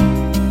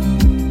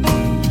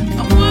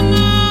 I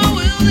wonder,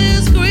 will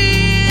this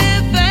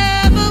grief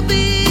ever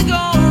be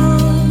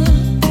gone?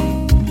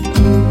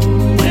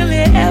 Will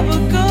it ever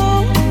go?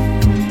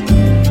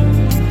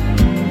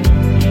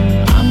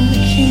 I'm the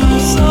king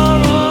of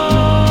sorrow,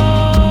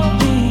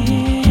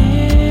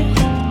 yeah.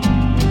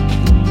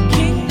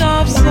 King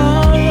of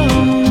sorrow.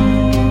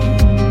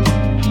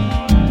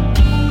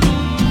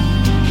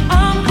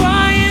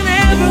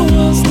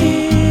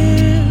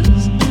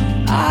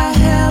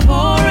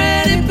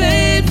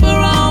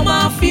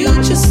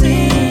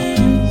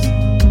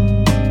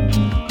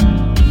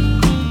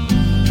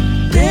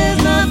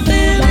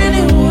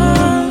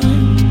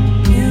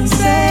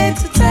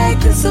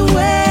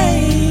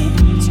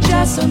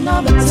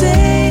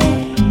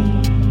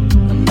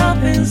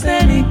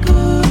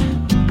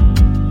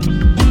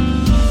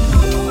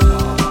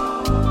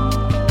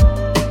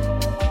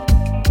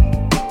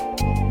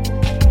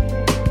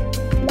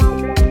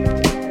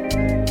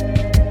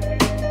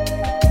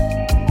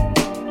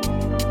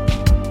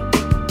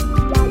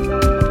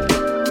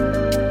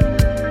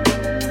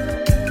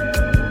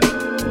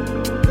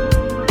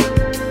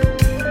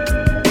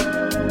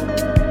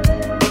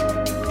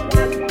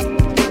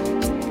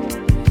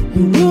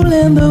 You're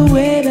ruling the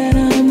way that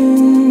I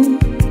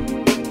move,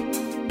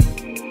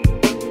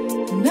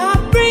 and I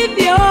breathe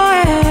your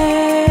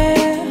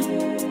air.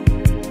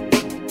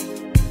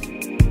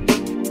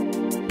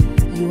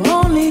 You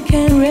only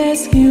can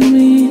rescue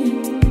me.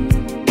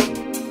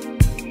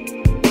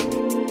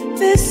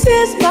 This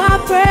is my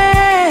prayer.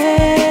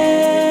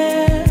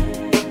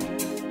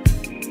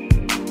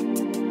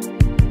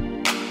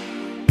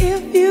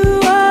 If you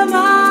are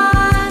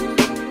mine,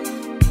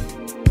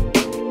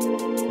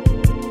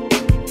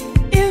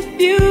 if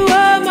you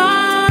are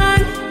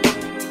mine,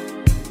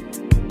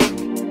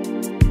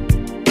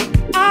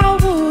 I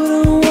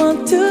wouldn't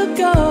want to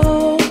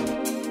go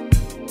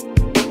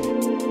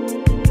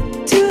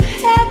to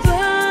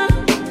heaven.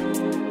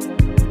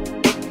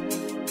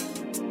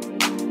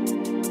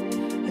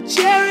 I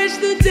cherish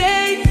the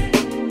day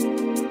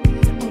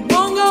I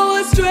won't go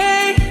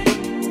astray.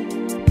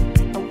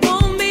 I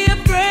won't be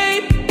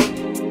afraid.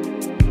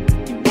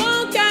 You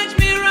won't catch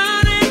me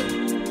running.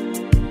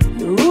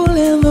 You're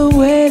ruling the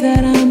way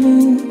that I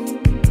move.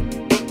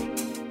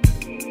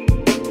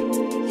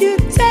 You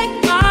take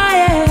my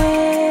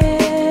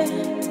air.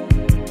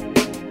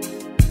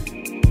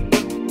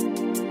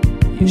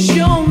 You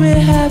show me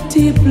how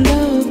deep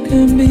love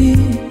can be.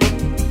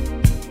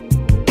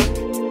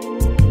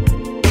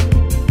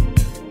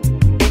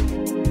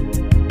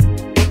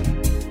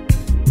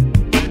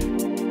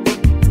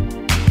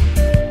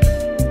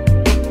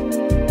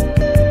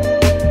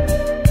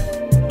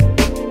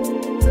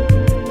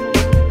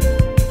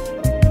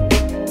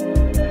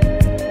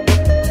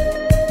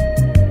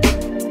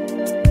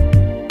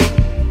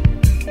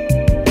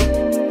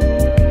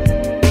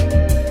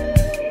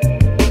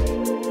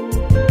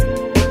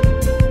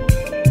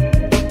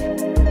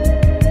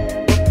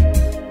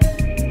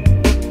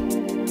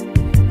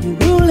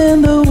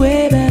 In the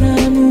way that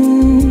I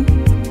move,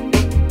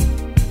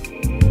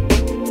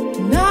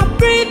 and I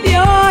breathe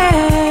your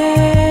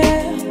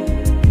air.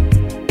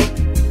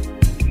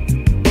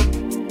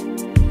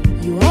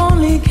 You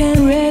only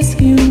can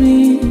rescue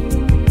me.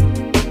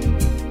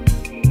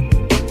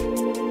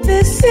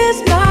 This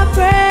is my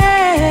prayer.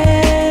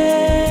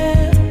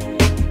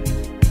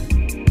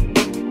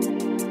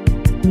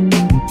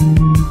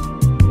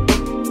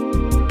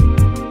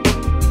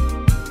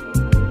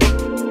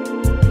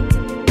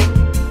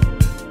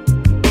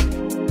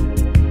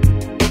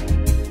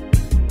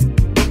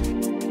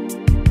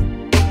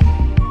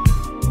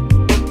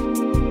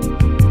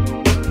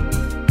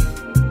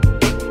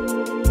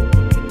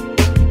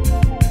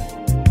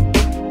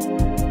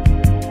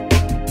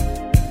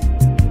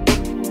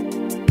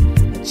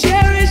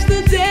 Cherish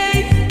the day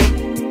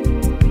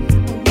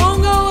I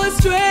won't go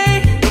astray.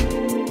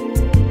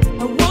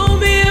 I won't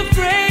be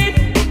afraid.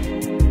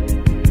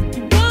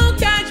 You won't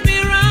catch me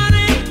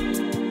running.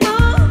 I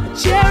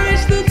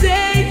cherish the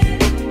day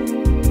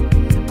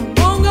I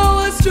won't go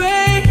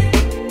astray.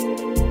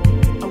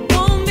 I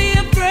won't be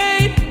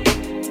afraid.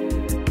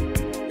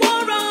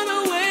 Won't run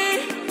away.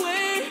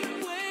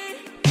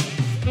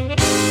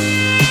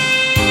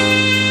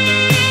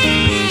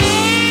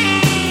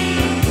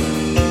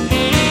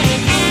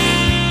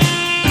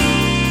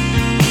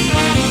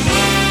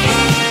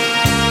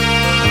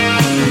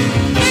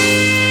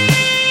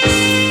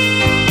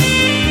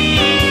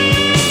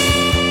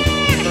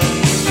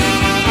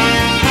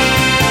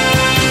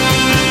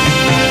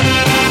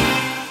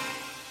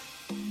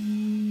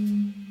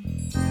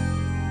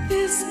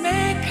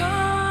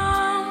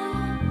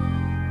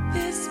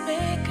 This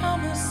may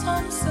come as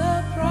some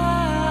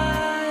surprise,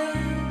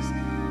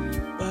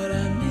 but I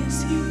miss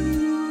you.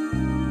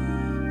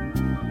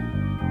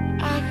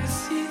 I can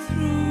see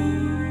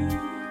through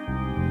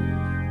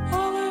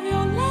all of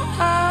your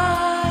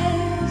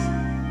lies,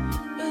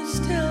 but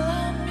still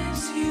I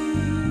miss you.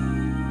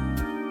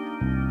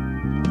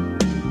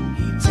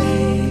 He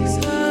takes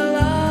her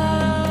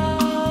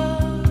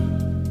love,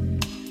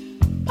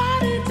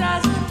 but it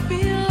doesn't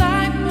feel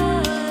like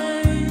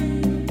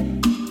mine.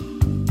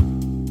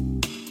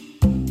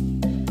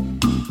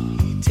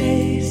 He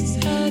tastes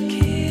her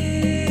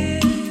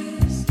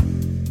kiss.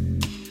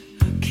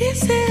 Her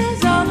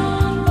kisses are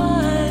not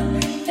mine.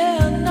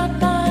 They're not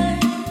mine.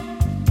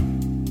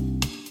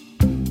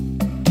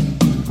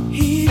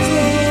 He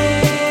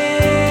takes,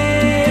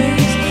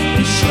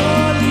 but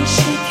surely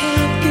she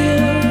can't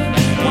give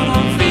what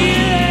I'm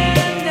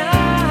feeling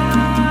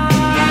now.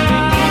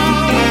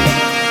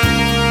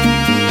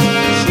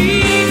 She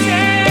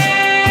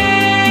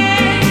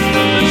takes,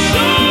 but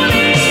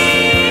surely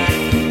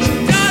she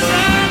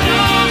doesn't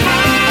know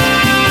how.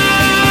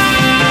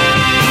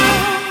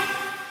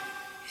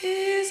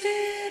 Is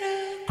it a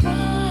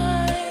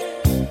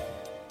crime?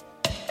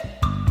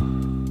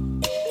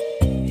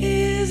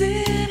 Is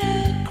it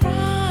a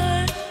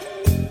crime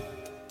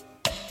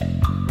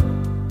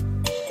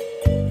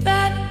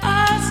that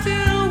I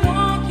still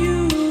want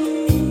you,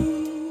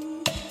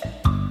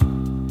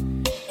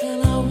 and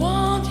I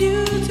want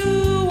you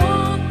to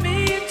want me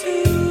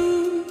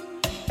too?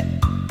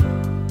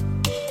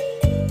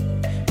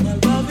 My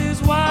love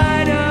is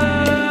wider,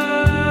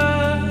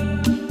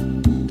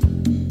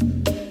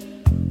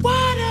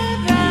 wider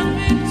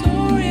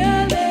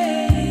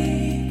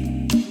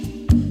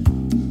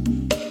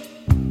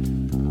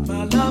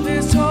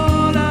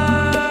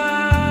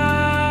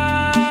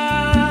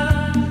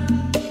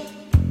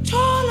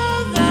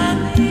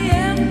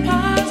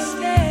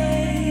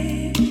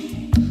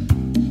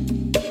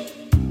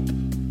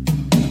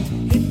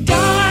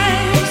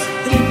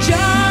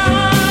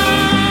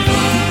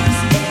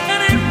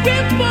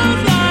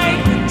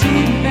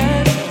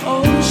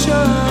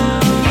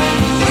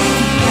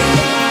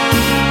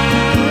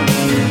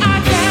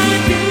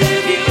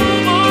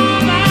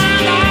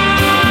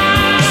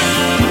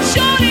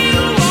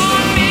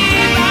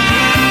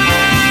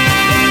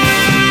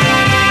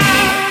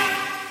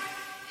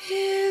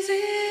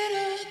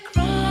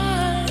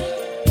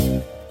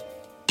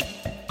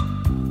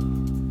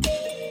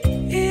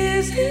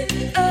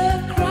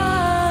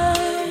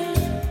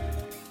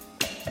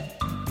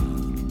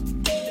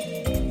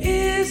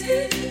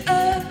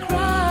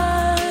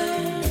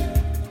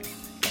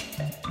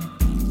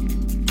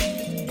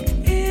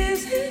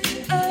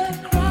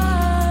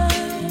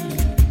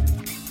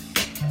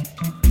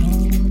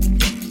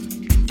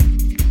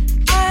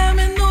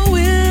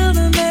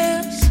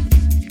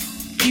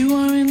You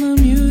are in the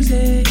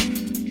music,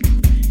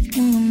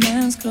 in the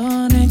man's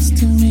car next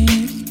to me.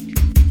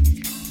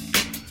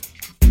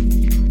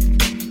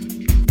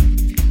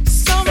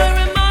 Somewhere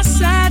in my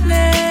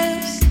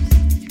sadness,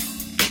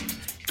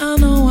 I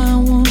know I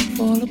won't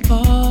fall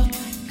apart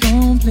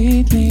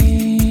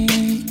completely.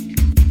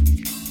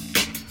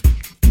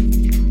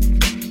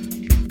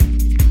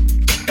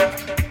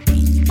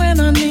 When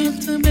I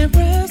need to be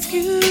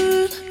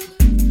rescued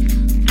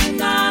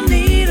and I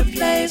need a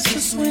place to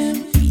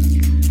swim,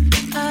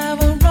 I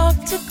have a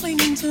rock to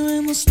cling to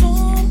in the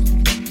storm.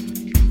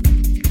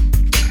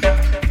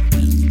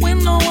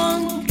 When no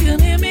one can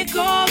hear me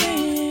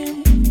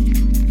calling,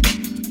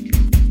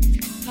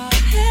 I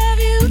have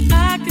you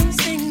I can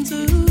sing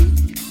to.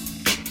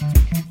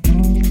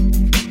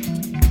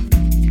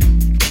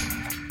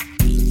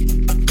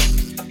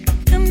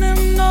 And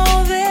then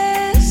all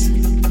this,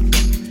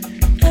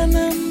 and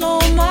then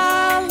all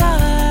my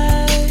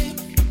life,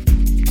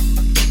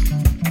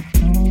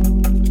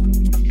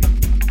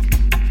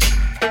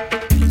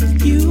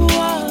 you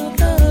are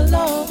the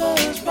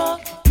lover's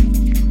rock,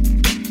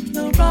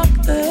 the rock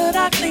that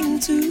I cling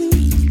to.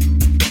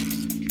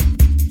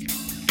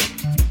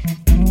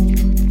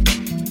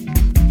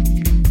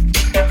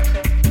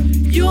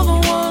 You're the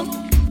one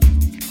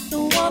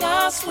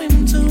I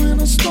swim to in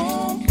a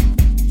storm,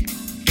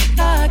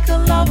 like a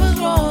lover's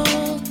rock.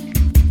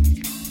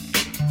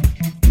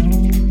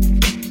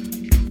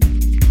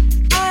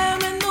 I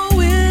am in the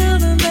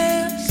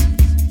wilderness,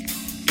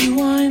 you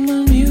are in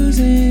the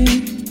music,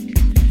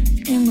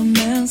 in the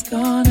man's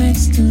car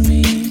next to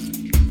me.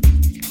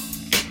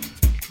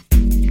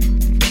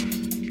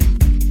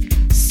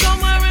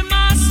 Somewhere in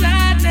my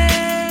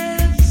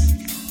sadness,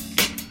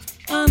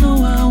 I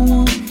know I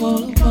won't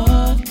fall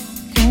apart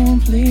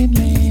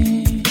completely.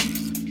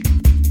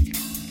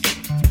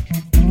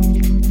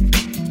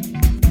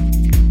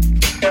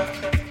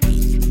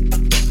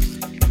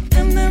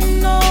 And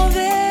then all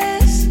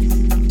this,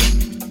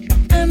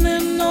 and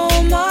then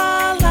all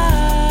my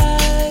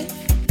life,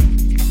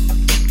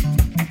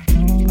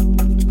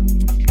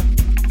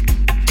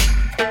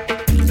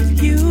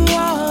 you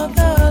are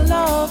the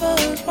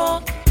lover's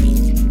rock,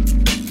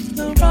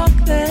 the rock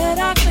that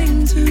I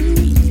cling to.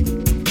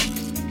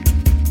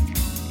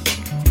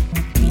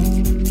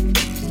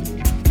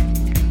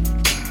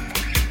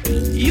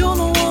 You're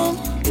the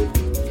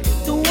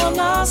one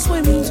I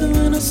swim to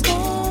in a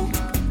storm,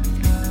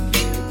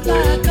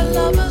 like a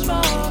lover's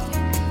rock.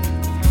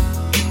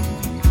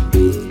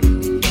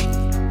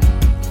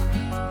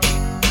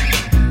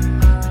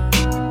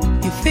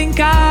 You think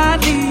I'd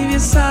leave your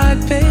side,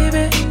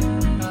 baby?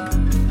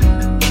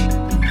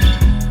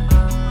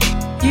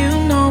 You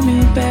know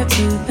me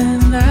better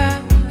than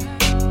that.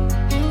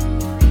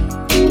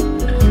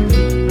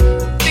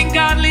 Think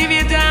I'd leave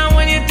you down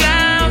when you're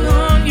down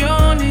on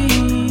your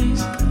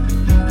knees?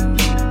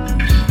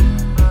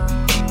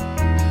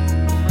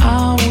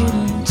 I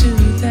wouldn't do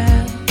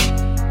that.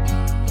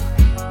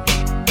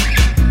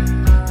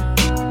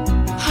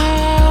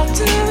 I'll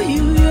tell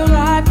you you're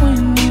right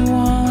when you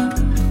want.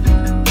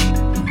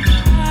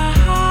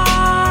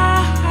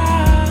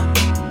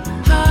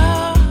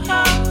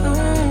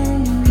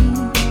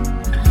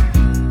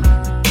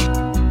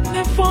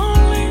 If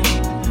only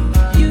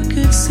you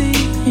could see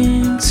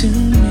into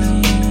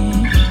me.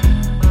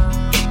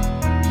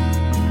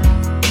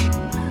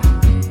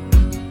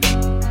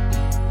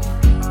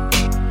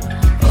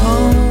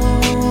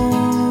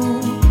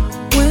 Oh,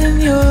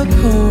 when you're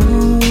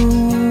cold,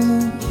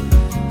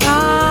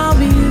 I'll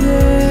be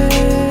there,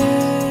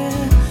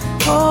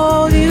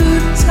 hold you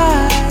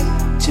tight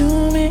to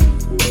me.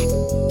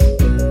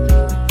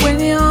 When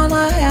you're on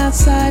the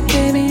outside,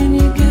 baby, and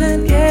you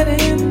can't get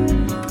in,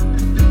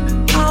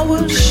 I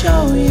will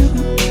show you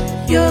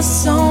you're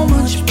so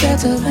much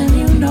better than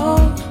you know.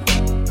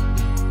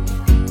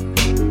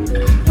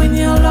 When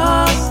you're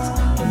lost,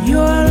 when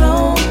you're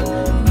alone,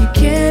 and you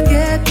can't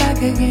get back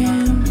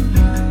again,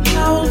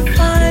 I will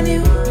find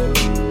you,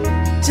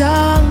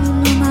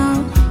 darling, and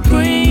I'll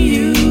bring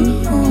you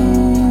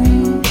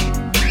home.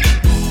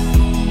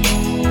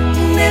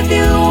 And if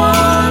you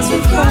want to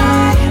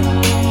cry,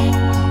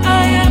 I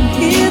am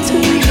here to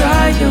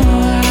dry your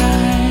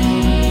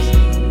eyes.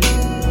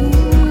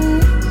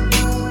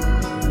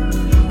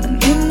 And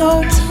in no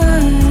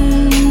time,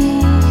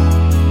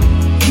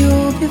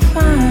 you'll be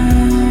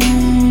fine.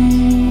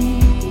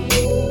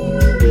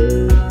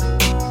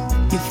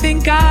 You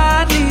think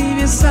I'd leave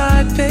your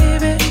side,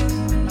 baby?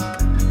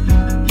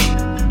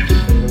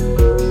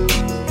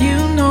 You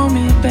know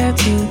me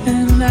better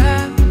than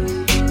that.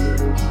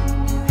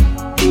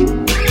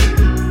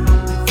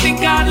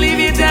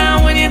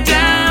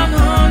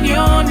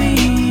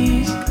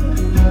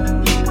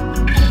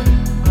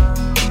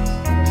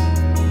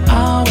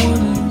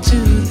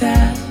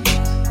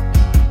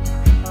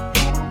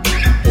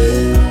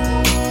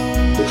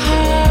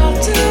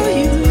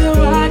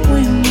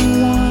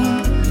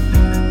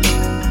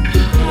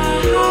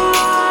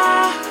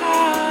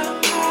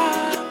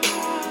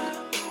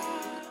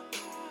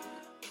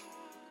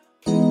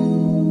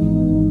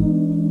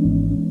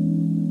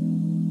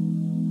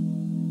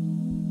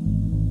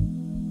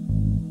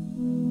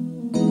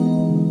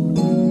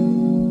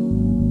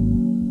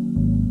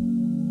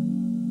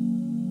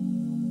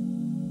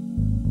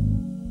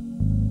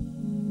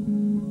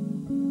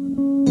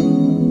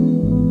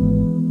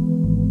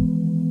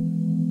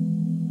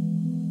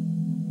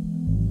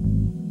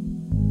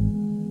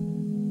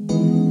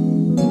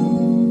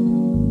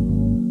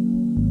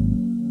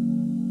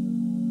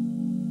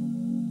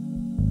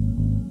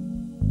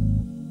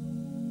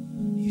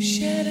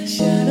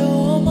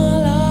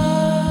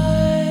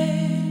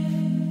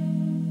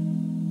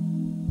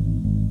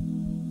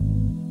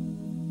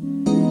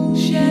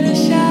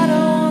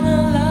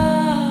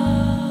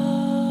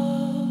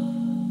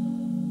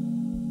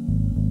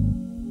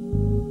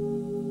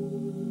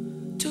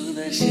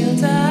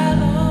 shelter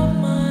of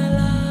my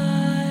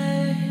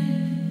life,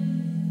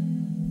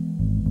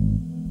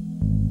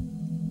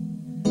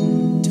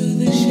 to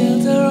the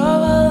shelter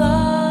of a life.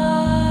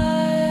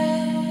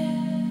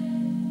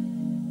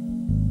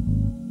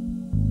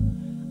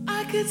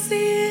 I could see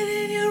it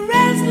in your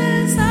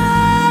restless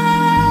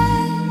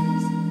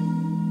eyes,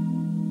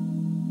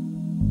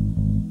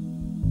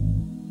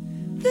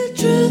 the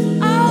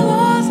truth I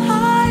was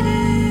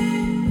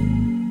hiding,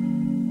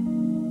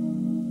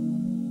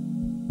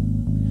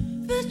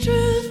 the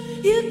truth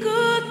you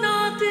could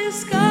not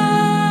disguise.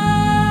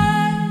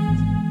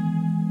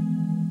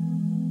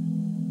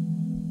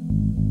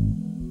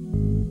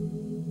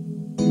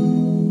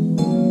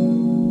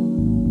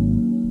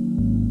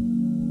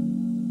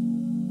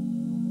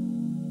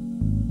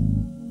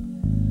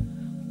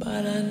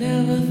 But I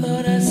never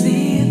thought I'd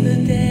see the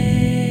day.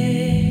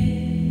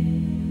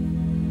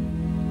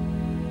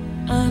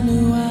 I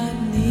knew I'd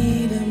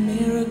need a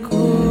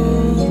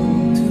miracle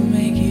to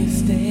make you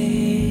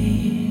stay.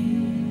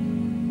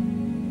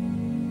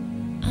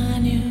 I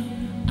knew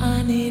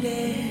I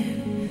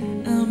needed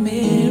a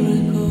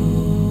miracle,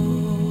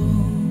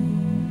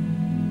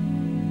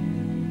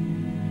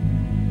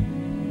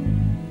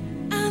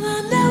 and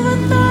I never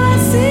thought I'd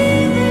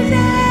see the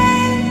day.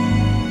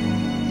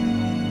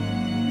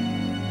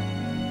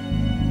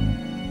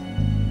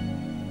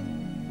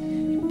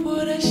 You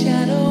put a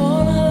shadow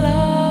on a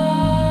love,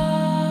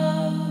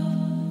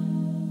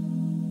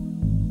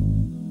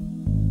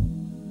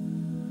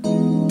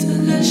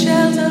 took a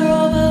shelter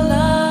of a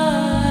life,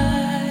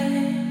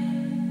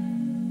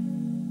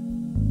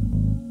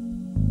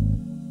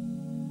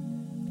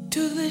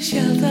 to the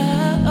shelter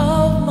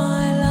of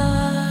my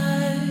life.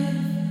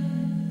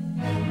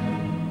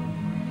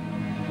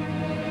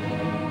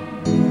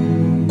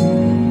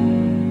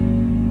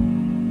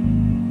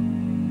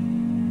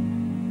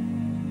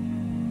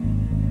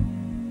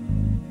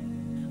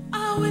 I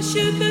wish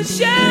you could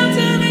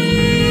shelter me,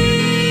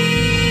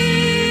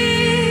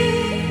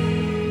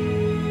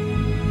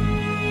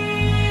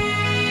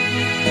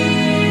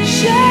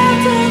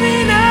 shelter me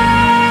now.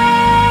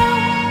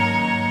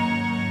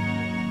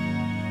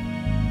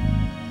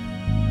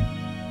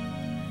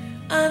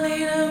 I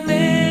need a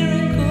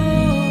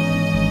miracle,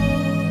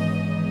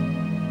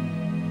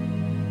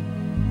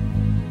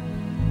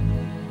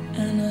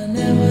 and I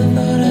never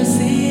thought I'd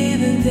see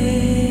the day.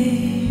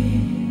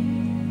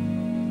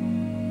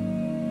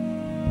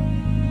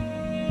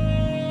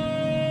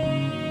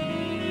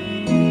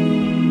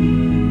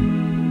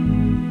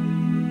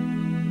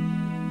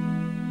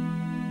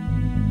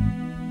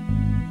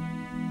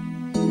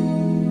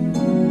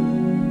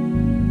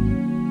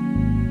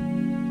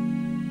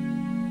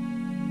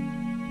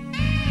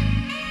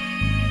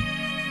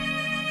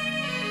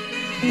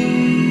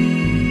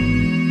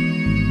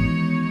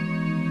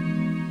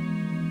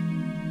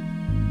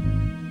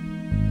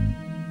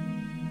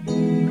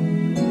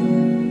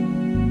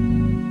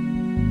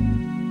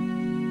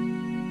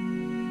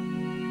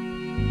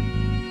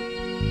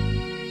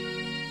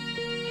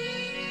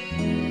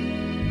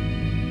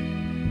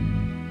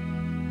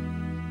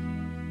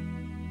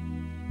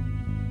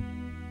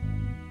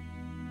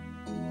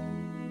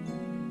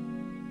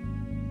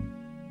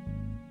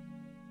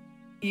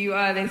 You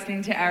are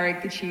listening to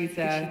Eric the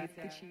Tutor.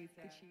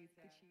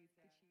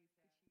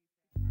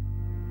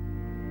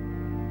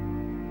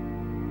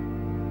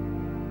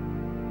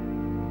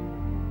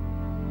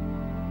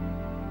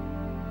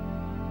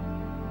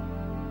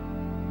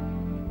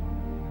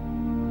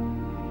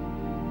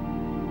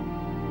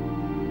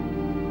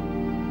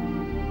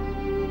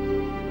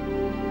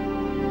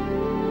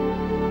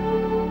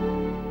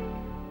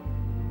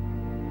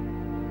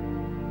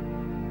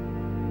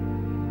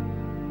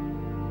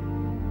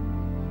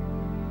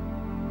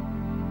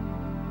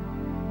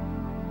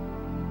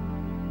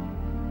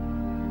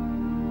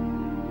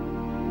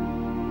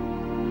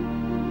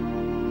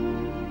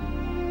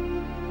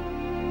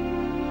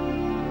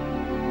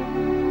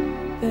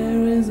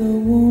 There is a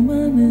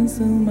woman in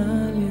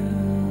Somalia,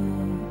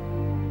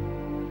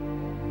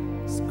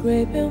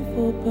 scraping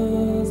for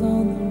pearls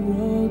on the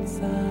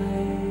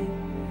roadside.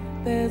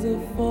 There's a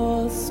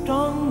force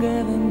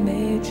stronger than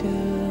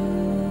nature,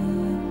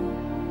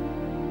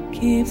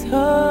 keeps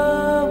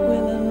her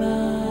will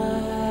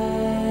alive.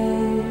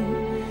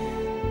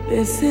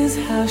 This is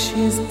how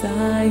she's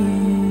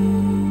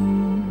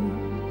dying.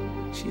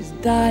 She's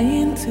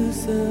dying to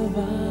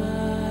survive.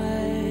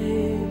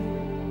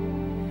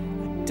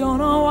 Don't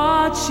know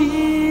what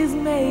she's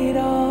made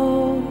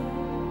of.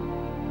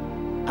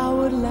 I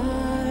would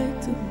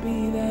like to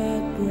be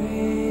that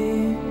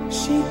brave.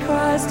 She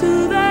cries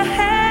to the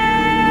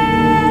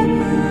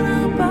heaven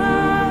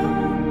above.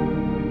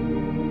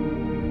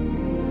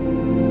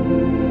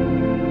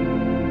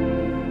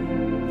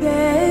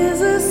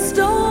 There's a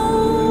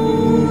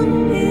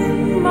stone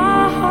in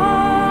my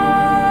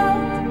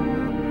heart.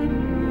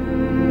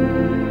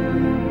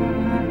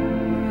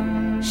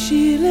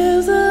 She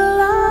lives a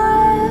life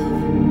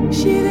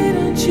she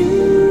didn't choose,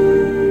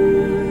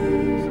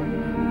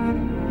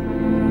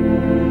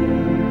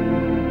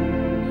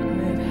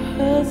 and it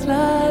hurts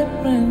like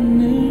rain.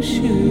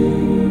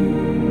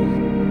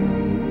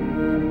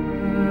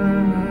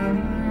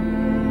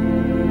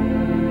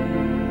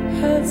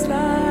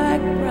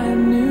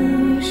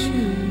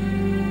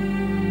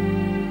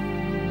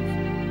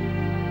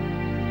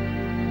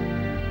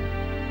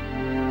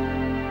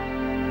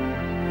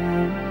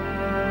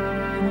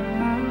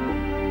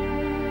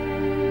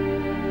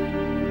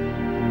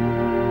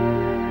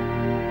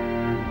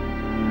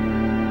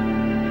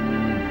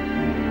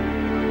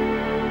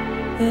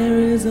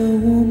 is a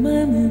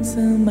woman in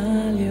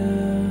Somalia.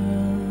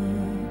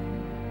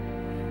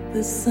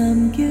 The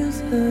sun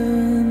gives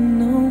her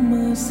no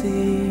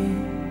mercy.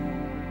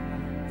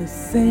 The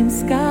same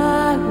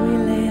sky we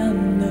lay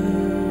under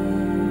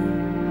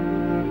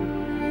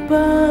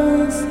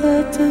burns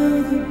her to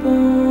the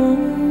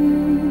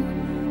bone,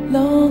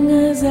 long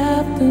as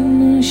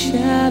afternoon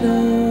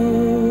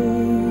shadows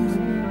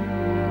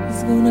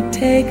is gonna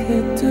take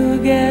her to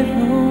get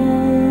home.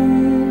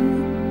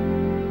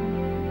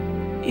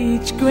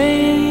 Each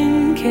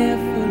grain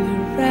carefully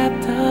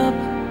wrapped up,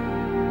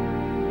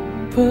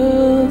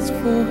 pearls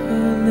for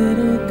her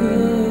little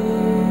girl.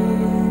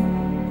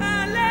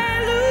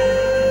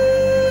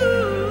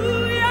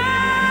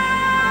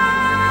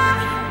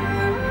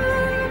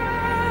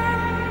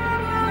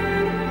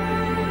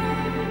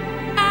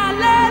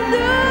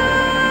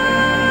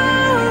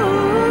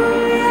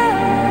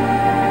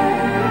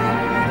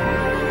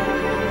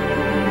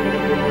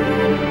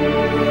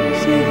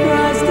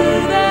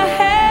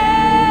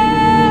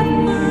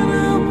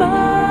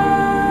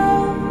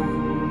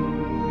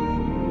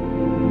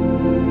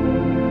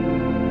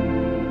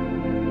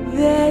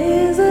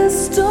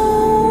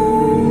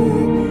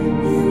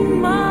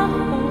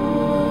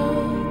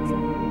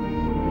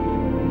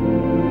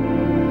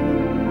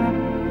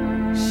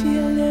 She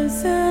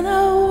lives in